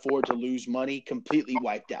not afford to lose money completely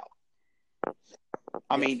wiped out.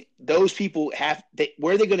 I mean, those people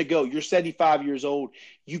where are they going to go? You're 75 years old.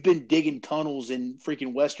 You've been digging tunnels in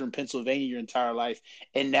freaking Western Pennsylvania your entire life,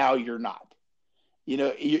 and now you're not.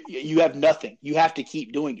 You have nothing. You have to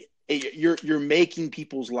keep doing it. You're making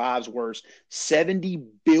people's lives worse. $70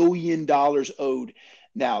 billion owed.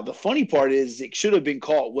 Now, the funny part is it should have been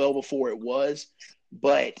caught well before it was,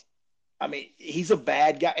 but I mean, he's a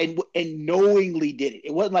bad guy and knowingly did it.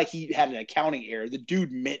 It wasn't like he had an accounting error. The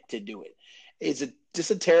dude meant to do it. It's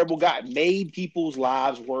just a terrible guy. Made people's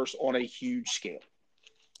lives worse on a huge scale.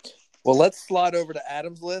 Well, let's slide over to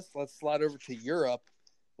Adam's list. Let's slide over to Europe.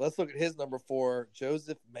 Let's look at his number 4,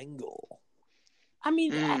 Joseph Mengele. I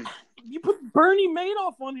mean, You put Bernie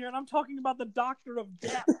Madoff on here, and I'm talking about the doctor of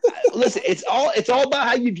death. Listen, it's all about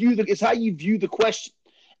how you view the question.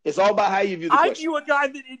 It's all about how you view the question. I view a guy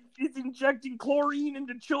that is injecting chlorine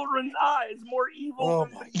into children's eyes more evil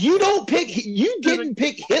than you didn't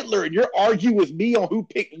pick Hitler, and you're arguing with me on who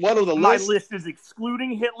picked one of the my lists. My list is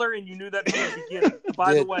excluding Hitler, and you knew that from the beginning.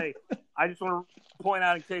 By the way, I just want to point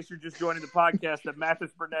out, in case you're just joining the podcast, that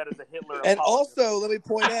Mathis Burnett is a Hitler And apologist. also, let me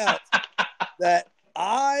point out that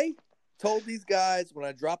I told these guys when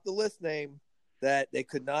I dropped the list name that they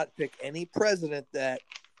could not pick any president that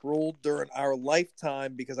ruled during our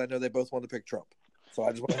lifetime because I know they both wanted to pick Trump. So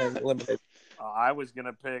I just want to eliminate. I was going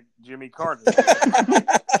to pick Jimmy Carter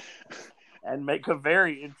and make a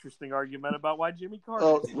very interesting argument about why Jimmy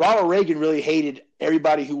Carter. Ronald Reagan really hated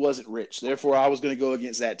everybody who wasn't rich. Therefore, I was going to go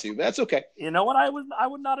against that too. But that's okay. You know what? I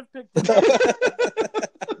would not have picked.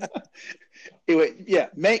 Anyway, yeah,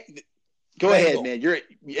 go ahead, man.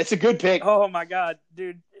 It's a good pick. Oh my God,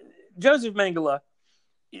 dude! Joseph Mengele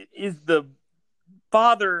is the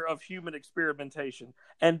father of human experimentation,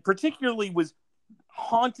 and particularly was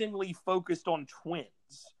hauntingly focused on twins.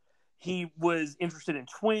 He was interested in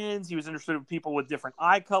twins. He was interested in people with different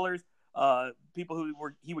eye colors, people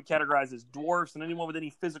he would categorize as dwarfs, and anyone with any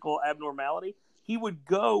physical abnormality. He would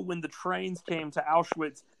go when the trains came to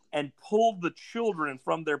Auschwitz and pulled the children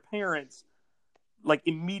from their parents, like,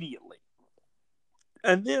 immediately.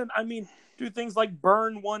 And then, do things like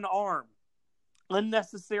burn one arm,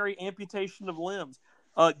 unnecessary amputation of limbs,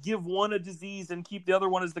 give one a disease and keep the other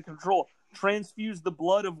one as the control, transfuse the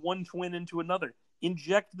blood of one twin into another,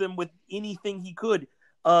 inject them with anything he could.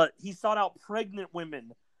 He sought out pregnant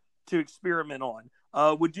women to experiment on,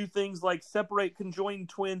 would do things like separate conjoined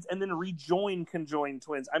twins and then rejoin conjoined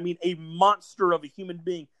twins. A monster of a human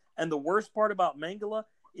being. And the worst part about Mengele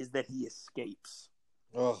is that he escapes.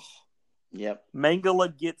 Oh, yep.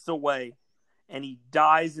 Mengele gets away, and he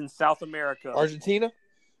dies in South America. Argentina?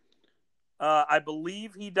 I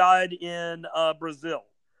believe he died in Brazil.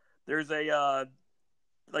 There's a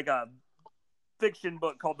fiction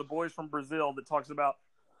book called The Boys from Brazil that talks about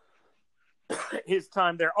his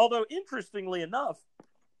time there. Although, interestingly enough,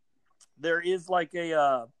 there is like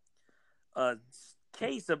a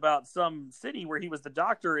case about some city where he was the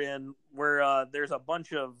doctor in, where there's a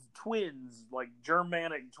bunch of twins, like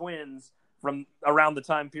Germanic twins, from around the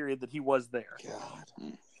time period that he was there.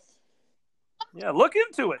 God. Yeah, look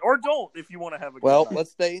into it, or don't if you want to have a good Well, time. let's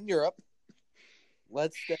stay in Europe.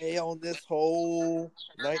 Let's stay on this whole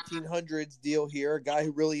 1900s deal here. A guy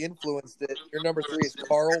who really influenced it. Your number 3 is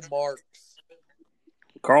Karl Marx.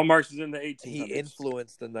 Karl Marx is in the 1800s. He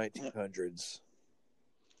influenced the 1900s.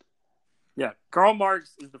 Yeah, Karl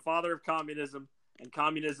Marx is the father of communism, and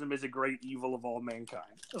communism is a great evil of all mankind.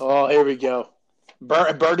 Oh, here we go.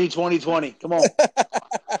 Bernie 2020. Come on.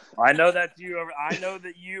 I know that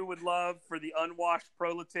you would love for the unwashed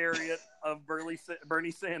proletariat of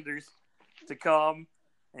Bernie Sanders to come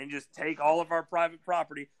and just take all of our private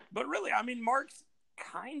property. But really, Marx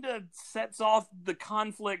kind of sets off the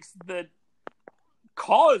conflicts that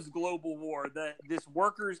cause global war, that this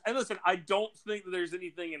workers, and listen, I don't think that there's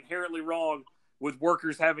anything inherently wrong with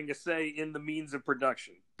workers having a say in the means of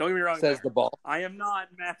production. Don't get me wrong. Says the ball. I am not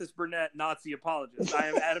Mathis Burnett Nazi apologist. I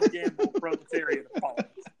am Adam Gamble proletariat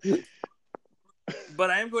apologist. But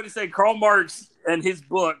I am going to say Karl Marx and his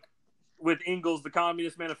book with Engels, The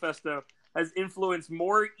Communist Manifesto, has influenced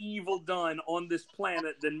more evil done on this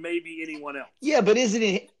planet than maybe anyone else. Yeah, but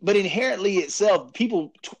but inherently itself,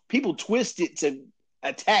 people twist it to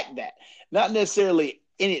attack that. Not necessarily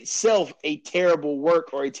in itself a terrible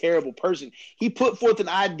work or a terrible person. He put forth an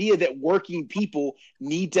idea that working people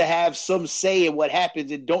need to have some say in what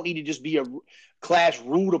happens and don't need to just be a class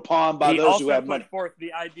ruled upon by those who have money. He also put forth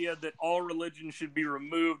the idea that all religion should be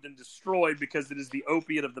removed and destroyed because it is the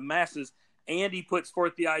opiate of the masses. And he puts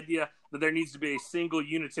forth the idea that there needs to be a single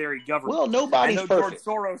unitary government. Well, nobody's I know perfect.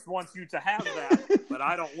 George Soros wants you to have that, but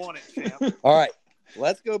I don't want it, champ. All right.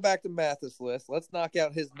 Let's go back to Mathis' list. Let's knock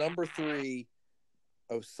out his number 3,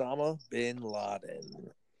 Osama bin Laden.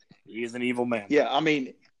 He is an evil man. Yeah,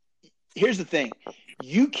 here's the thing.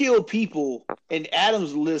 You kill people, and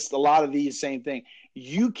Adams lists a lot of these same thing.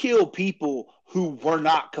 You kill people who were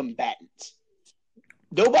not combatants.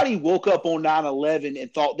 Nobody woke up on 9/11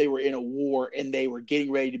 and thought they were in a war and they were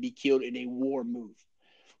getting ready to be killed in a war move.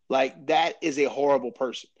 Like, that is a horrible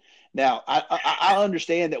person. Now, I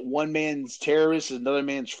understand that one man's terrorist is another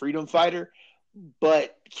man's freedom fighter,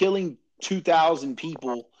 but killing 2,000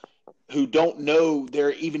 people who don't know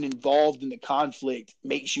they're even involved in the conflict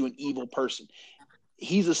makes you an evil person.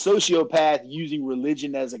 He's a sociopath using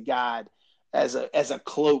religion as a guide, as a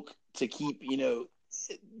cloak to keep,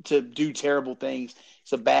 to do terrible things.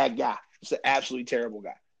 He's a bad guy. He's an absolutely terrible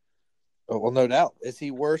guy. Oh, well, no doubt. Is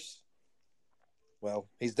he worse? Well,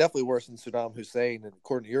 he's definitely worse than Saddam Hussein,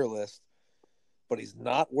 according to your list. But he's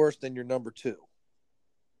not worse than your number 2.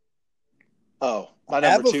 Oh, my I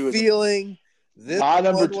number have 2 a is feeling this my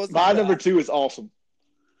number. one was My number 2 is awesome.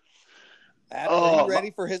 Adam, are you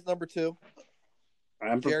ready for his number 2?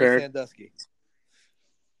 I'm Jerry prepared. Sandusky.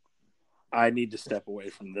 I need to step away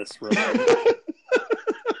from this real quick.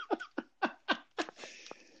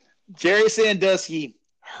 Jerry Sandusky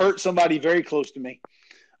hurt somebody very close to me.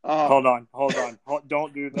 Hold on.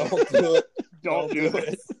 Don't do this. Don't do it. Don't do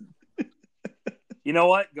this. You know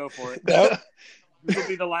what? Go for it. Nope. This will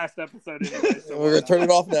be the last episode anyway. So We're going to turn it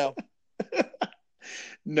off now.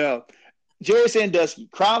 No. Jerry Sandusky,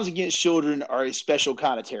 crimes against children are a special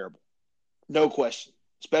kind of terrible. No question.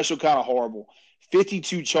 Special kind of horrible.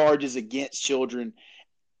 52 charges against children,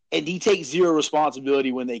 and he takes zero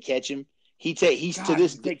responsibility when they catch him. He takes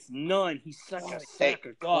none. He's such a sack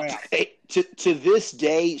of crap. To this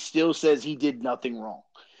day, still says he did nothing wrong,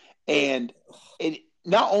 and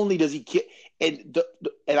not only does he and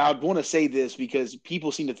I want to say this because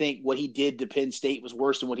people seem to think what he did to Penn State was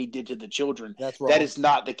worse than what he did to the children. That's wrong. That is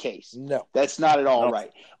not the case. No, that's not at all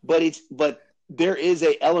right. But there is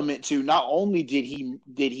a element to not only did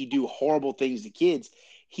he do horrible things to kids,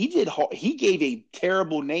 he gave a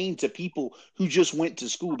terrible name to people who just went to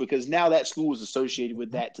school because now that school was associated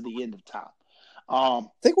with that to the end of time.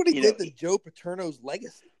 Think what he did to Joe Paterno's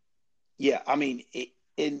legacy. Yeah, I mean,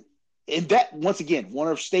 and that once again,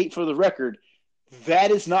 want to state for the record,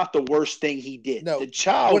 that is not the worst thing he did. No, the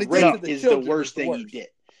child rape is the worst thing worst. he did.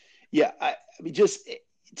 Yeah, I mean, just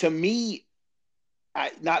to me.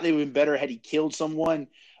 Not that it would have been better had he killed someone,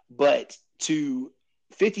 but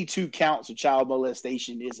 52 counts of child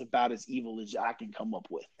molestation is about as evil as I can come up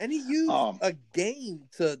with. And he used a game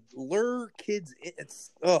to lure kids in.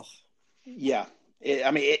 Yeah.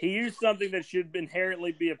 He used something that should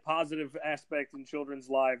inherently be a positive aspect in children's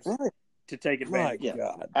lives to take advantage. My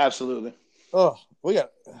God. Absolutely. Let's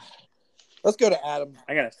go to Adam.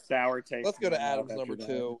 I got a sour taste. Let's go to Adam's number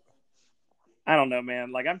 2. I don't know,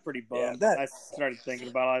 man. Like, I'm pretty bummed. Yeah, I started thinking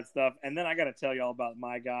about all that stuff, and then I got to tell y'all about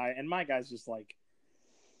my guy, and my guy's just like,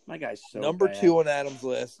 my guy's so number bad. 2 on Adam's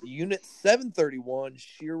list, Unit 731,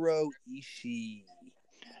 Shiro Ishii.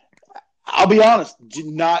 I'll be honest, did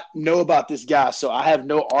not know about this guy, so I have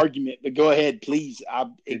no argument. But go ahead, please.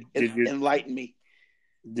 Enlighten me.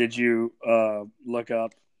 Did you look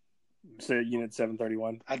up Unit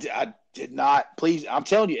 731? I did not. Please, I'm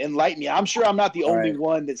telling you, enlighten me. I'm sure I'm not the only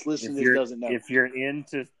one that's listening to this doesn't know. If you're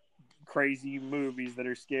into crazy movies that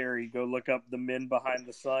are scary, go look up The Men Behind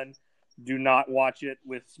the Sun. Do not watch it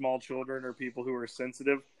with small children or people who are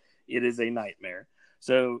sensitive. It is a nightmare.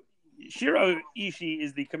 So Shiro Ishii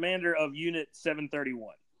is the commander of Unit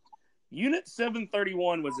 731. Unit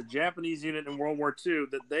 731 was a Japanese unit in World War II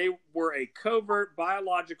that they were a covert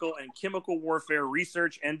biological and chemical warfare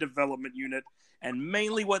research and development unit. And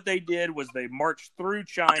mainly what they did was they marched through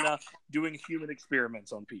China doing human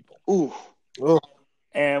experiments on people. Ooh.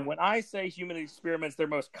 And when I say human experiments, their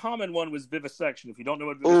most common one was vivisection. If you don't know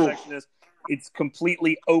what vivisection is, it's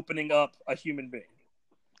completely opening up a human being.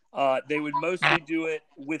 They would mostly do it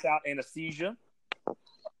without anesthesia.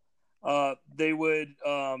 They would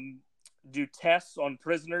do tests on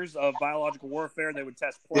prisoners of biological warfare. They would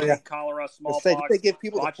test plague, cholera, smallpox, they give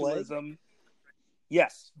people botulism.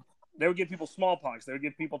 Yes. They would give people smallpox. They would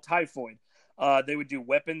give people typhoid. They would do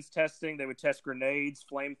weapons testing. They would test grenades,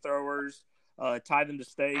 flamethrowers, tie them to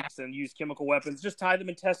stakes and use chemical weapons. Just tie them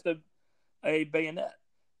and test a bayonet.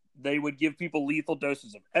 They would give people lethal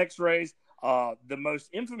doses of x-rays. The most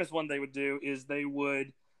infamous one they would do is they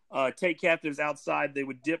would take captives outside. They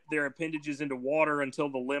would dip their appendages into water until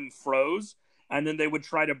the limb froze, and then they would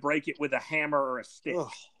try to break it with a hammer or a stick.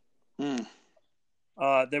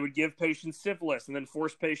 They would give patients syphilis and then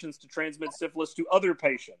force patients to transmit syphilis to other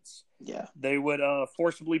patients. Yeah. They would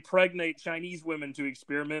forcibly pregnate Chinese women to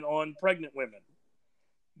experiment on pregnant women.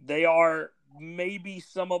 They are maybe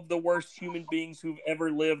some of the worst human beings who've ever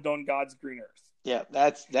lived on God's green earth. Yeah,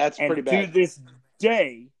 that's pretty bad. To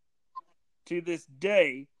this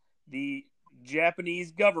day, the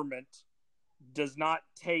Japanese government does not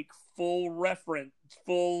take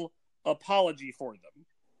full apology for them.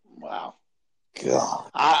 Wow. God.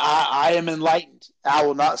 I am enlightened. I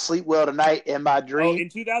will not sleep well tonight in my dream. In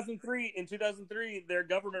 2003, their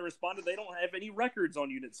government responded they don't have any records on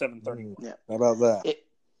Unit 731. Yeah. How about that?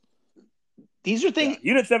 These are things.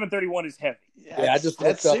 Unit 731 is heavy. I just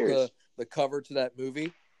looked up the cover to that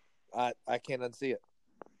movie. I can't unsee it.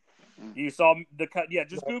 You saw the cut. Yeah,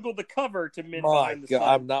 just Google the cover to Men My Behind the God, Sun.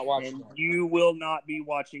 I'm not watching and that. you will not be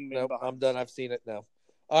watching Men Nope, Behind I'm the done. Sun. I've seen it now.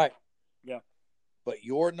 All right. Yeah. But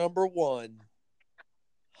your number one,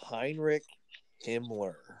 Heinrich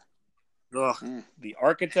Himmler. Ugh, the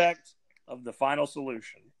architect of the final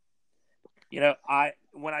solution.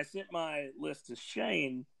 When I sent my list to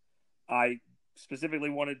Shane, I specifically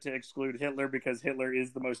wanted to exclude Hitler because Hitler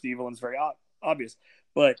is the most evil and it's very obvious.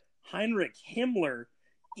 But Heinrich Himmler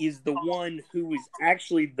is the one who is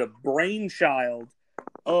actually the brainchild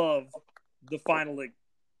of the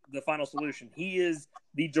final solution. He is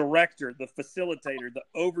the director, the facilitator, the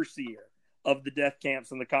overseer of the death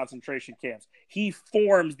camps and the concentration camps. He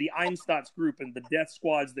forms the Einsatz group and the death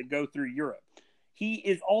squads that go through Europe. He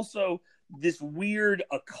is also this weird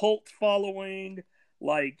occult following,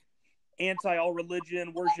 like anti-all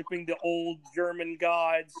religion, worshiping the old German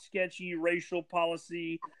gods, sketchy racial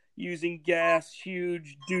policy, using gas,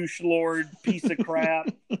 huge douche lord, piece of crap.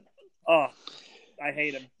 I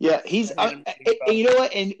hate him. Yeah, and you know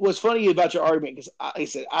what? And what's funny about your argument, because like I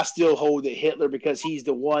said, I still hold that Hitler, because he's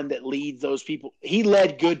the one that leads those people. He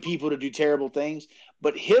led good people to do terrible things,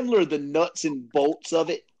 but Himmler, the nuts and bolts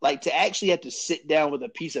of it, like to actually have to sit down with a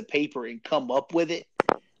piece of paper and come up with it,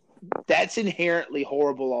 that's inherently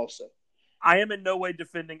horrible also. I am in no way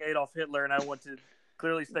defending Adolf Hitler, and I want to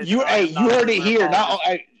clearly state you heard it here.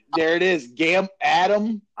 There it is.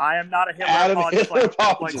 Adam. I am not a Hitler Adam apologist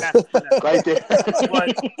Hitler like right there.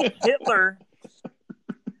 But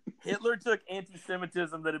Hitler took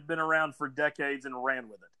anti-Semitism that had been around for decades and ran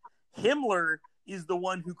with it. Himmler is the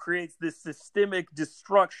one who creates this systemic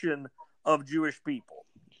destruction of Jewish people.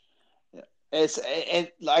 Yeah.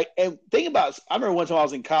 And think about. I remember one time I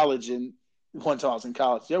was in college,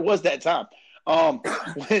 there was that time.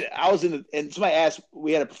 When I was and somebody asked,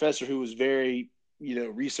 we had a professor who was very,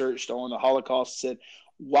 researched on the Holocaust, said,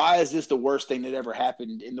 why is this the worst thing that ever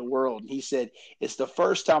happened in the world? And he said, it's the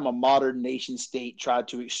first time a modern nation state tried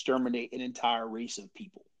to exterminate an entire race of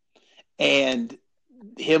people. And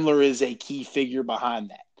Himmler is a key figure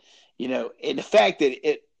behind that, and the fact that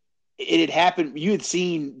it had happened, you had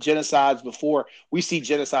seen genocides before. We see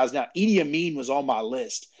genocides now. Idi Amin was on my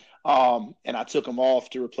list. And I took him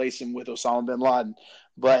off to replace him with Osama bin Laden.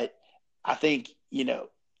 But I think,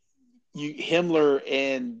 Himmler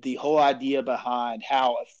and the whole idea behind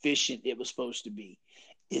how efficient it was supposed to be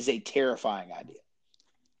is a terrifying idea.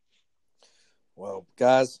 Well,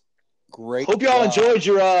 guys, great. Hope y'all enjoyed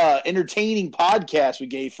your entertaining podcast we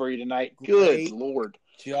gave for you tonight. Good Lord.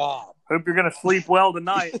 Job. Hope you're going to sleep well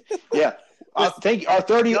tonight. Yeah. Thank you. Our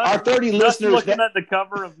 30 listeners. Looking at the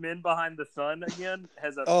cover of Men Behind the Sun again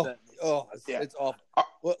has upset me. It's awful.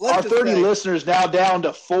 Our 30 listeners now down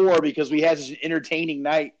to 4 because we had such an entertaining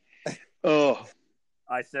night. Oh,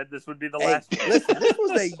 I said this would be the last. Listen, this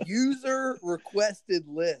was a user requested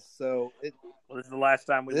list, so this is the last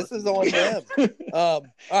time we. This is on them. All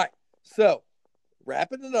right, so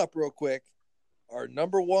wrapping it up real quick. Our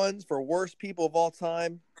number ones for worst people of all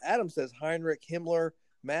time. Adam says Heinrich Himmler.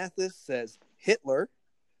 Mathis says Hitler.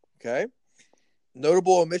 Okay.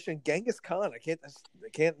 Notable omission, Genghis Khan. I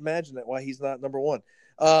can't imagine that why he's not number one.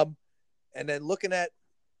 And then looking at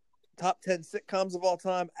top 10 sitcoms of all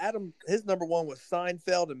time, Adam, his number one was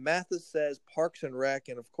Seinfeld, and Mathis says Parks and Rec.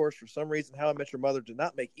 And of course, for some reason, How I Met Your Mother did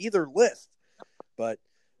not make either list. But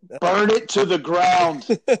burn it to the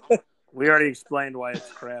ground. We already explained why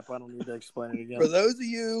it's crap. I don't need to explain it again. For those of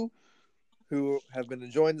you who have been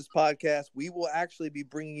enjoying this podcast, we will actually be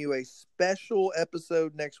bringing you a special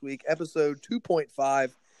episode next week, episode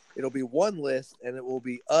 2.5. It'll be one list, and it will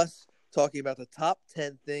be us talking about the top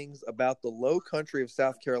 10 things about the low country of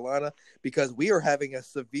South Carolina, because we are having a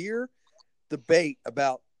severe debate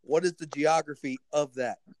about what is the geography of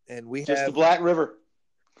that. And we just have the Black River.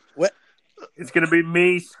 What? It's going to be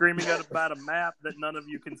me screaming about a map that none of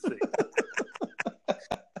you can see.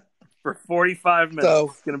 For 45 minutes. So,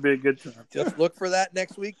 it's going to be a good time. Just look for that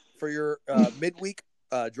next week for your midweek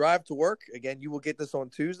drive to work. Again, you will get this on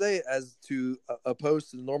Tuesday as to opposed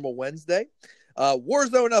to the normal Wednesday.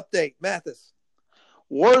 Warzone update, Mathis.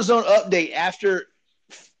 Warzone update after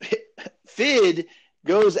Fid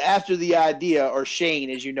goes after the idea, or Shane,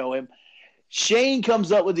 as you know him. Shane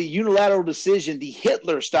comes up with a unilateral decision, the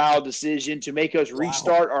Hitler-style decision, to make us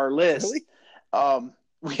restart our list. Really?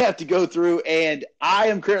 We have to go through, and I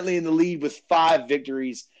am currently in the lead with 5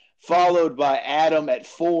 victories, followed by Adam at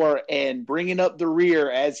 4, and bringing up the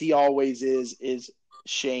rear, as he always is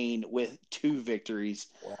Shane with 2 victories.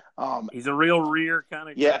 He's a real rear kind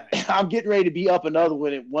of guy. Yeah, I'm getting ready to be up another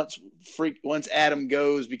one once Adam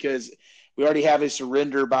goes, because we already have a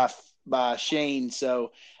surrender by Shane.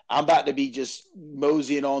 So I'm about to be just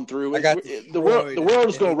moseying on through. I got The world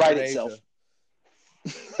is going to right itself.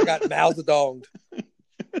 I got mouthed-donged.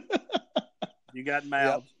 You got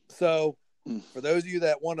mouthed. Yep. So, for those of you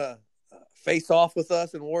that want to face off with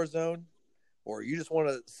us in Warzone, or you just want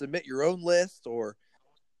to submit your own list, or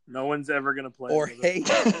no one's ever going to play,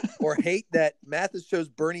 or hate that Mathis chose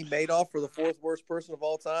Bernie Madoff for the 4th worst person of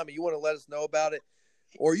all time, and you want to let us know about it,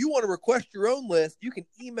 or you want to request your own list, you can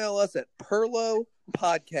email us at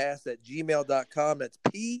perlopodcast@gmail.com. That's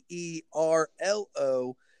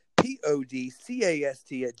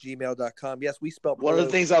PERLOPODCAST@gmail.com. Yes, we spell One of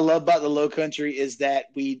the things I love about the Low Country is that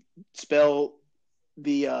we spell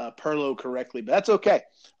the Perlo correctly, but that's okay.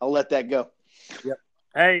 I'll let that go. Yep.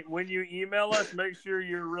 Hey, when you email us, make sure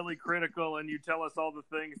you're really critical and you tell us all the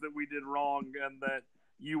things that we did wrong and that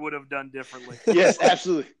you would have done differently. Yes,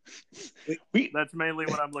 absolutely. That's mainly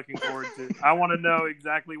what I'm looking forward to. I want to know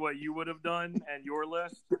exactly what you would have done and your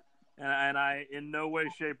list, and I, in no way,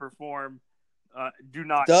 shape, or form, do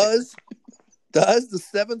not. Does the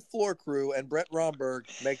 7th Floor Crew and Brett Romberg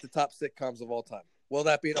make the top sitcoms of all time? Will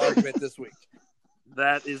that be an argument this week?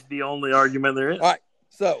 That is the only argument there is. All right.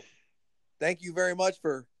 So, thank you very much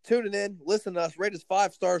for tuning in. Listen to us. Rate us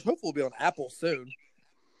 5 stars. Hopefully, we'll be on Apple soon.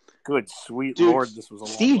 Good sweet Dude, Lord, this was a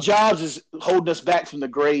long Steve one. Jobs is holding us back from the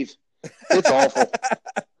grave. It's awful.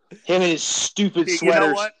 Him and his stupid sweaters. You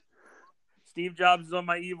know what? Steve Jobs is on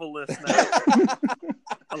my evil list now.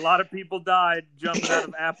 A lot of people died jumping out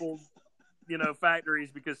of Apple,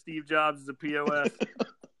 factories because Steve Jobs is a POS.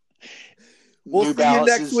 We'll see you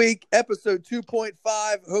next week, episode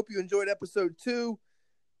 2.5. Hope you enjoyed episode 2.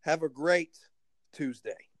 Have a great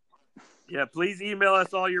Tuesday. Yeah, please email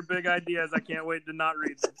us all your big ideas. I can't wait to not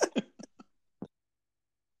read them.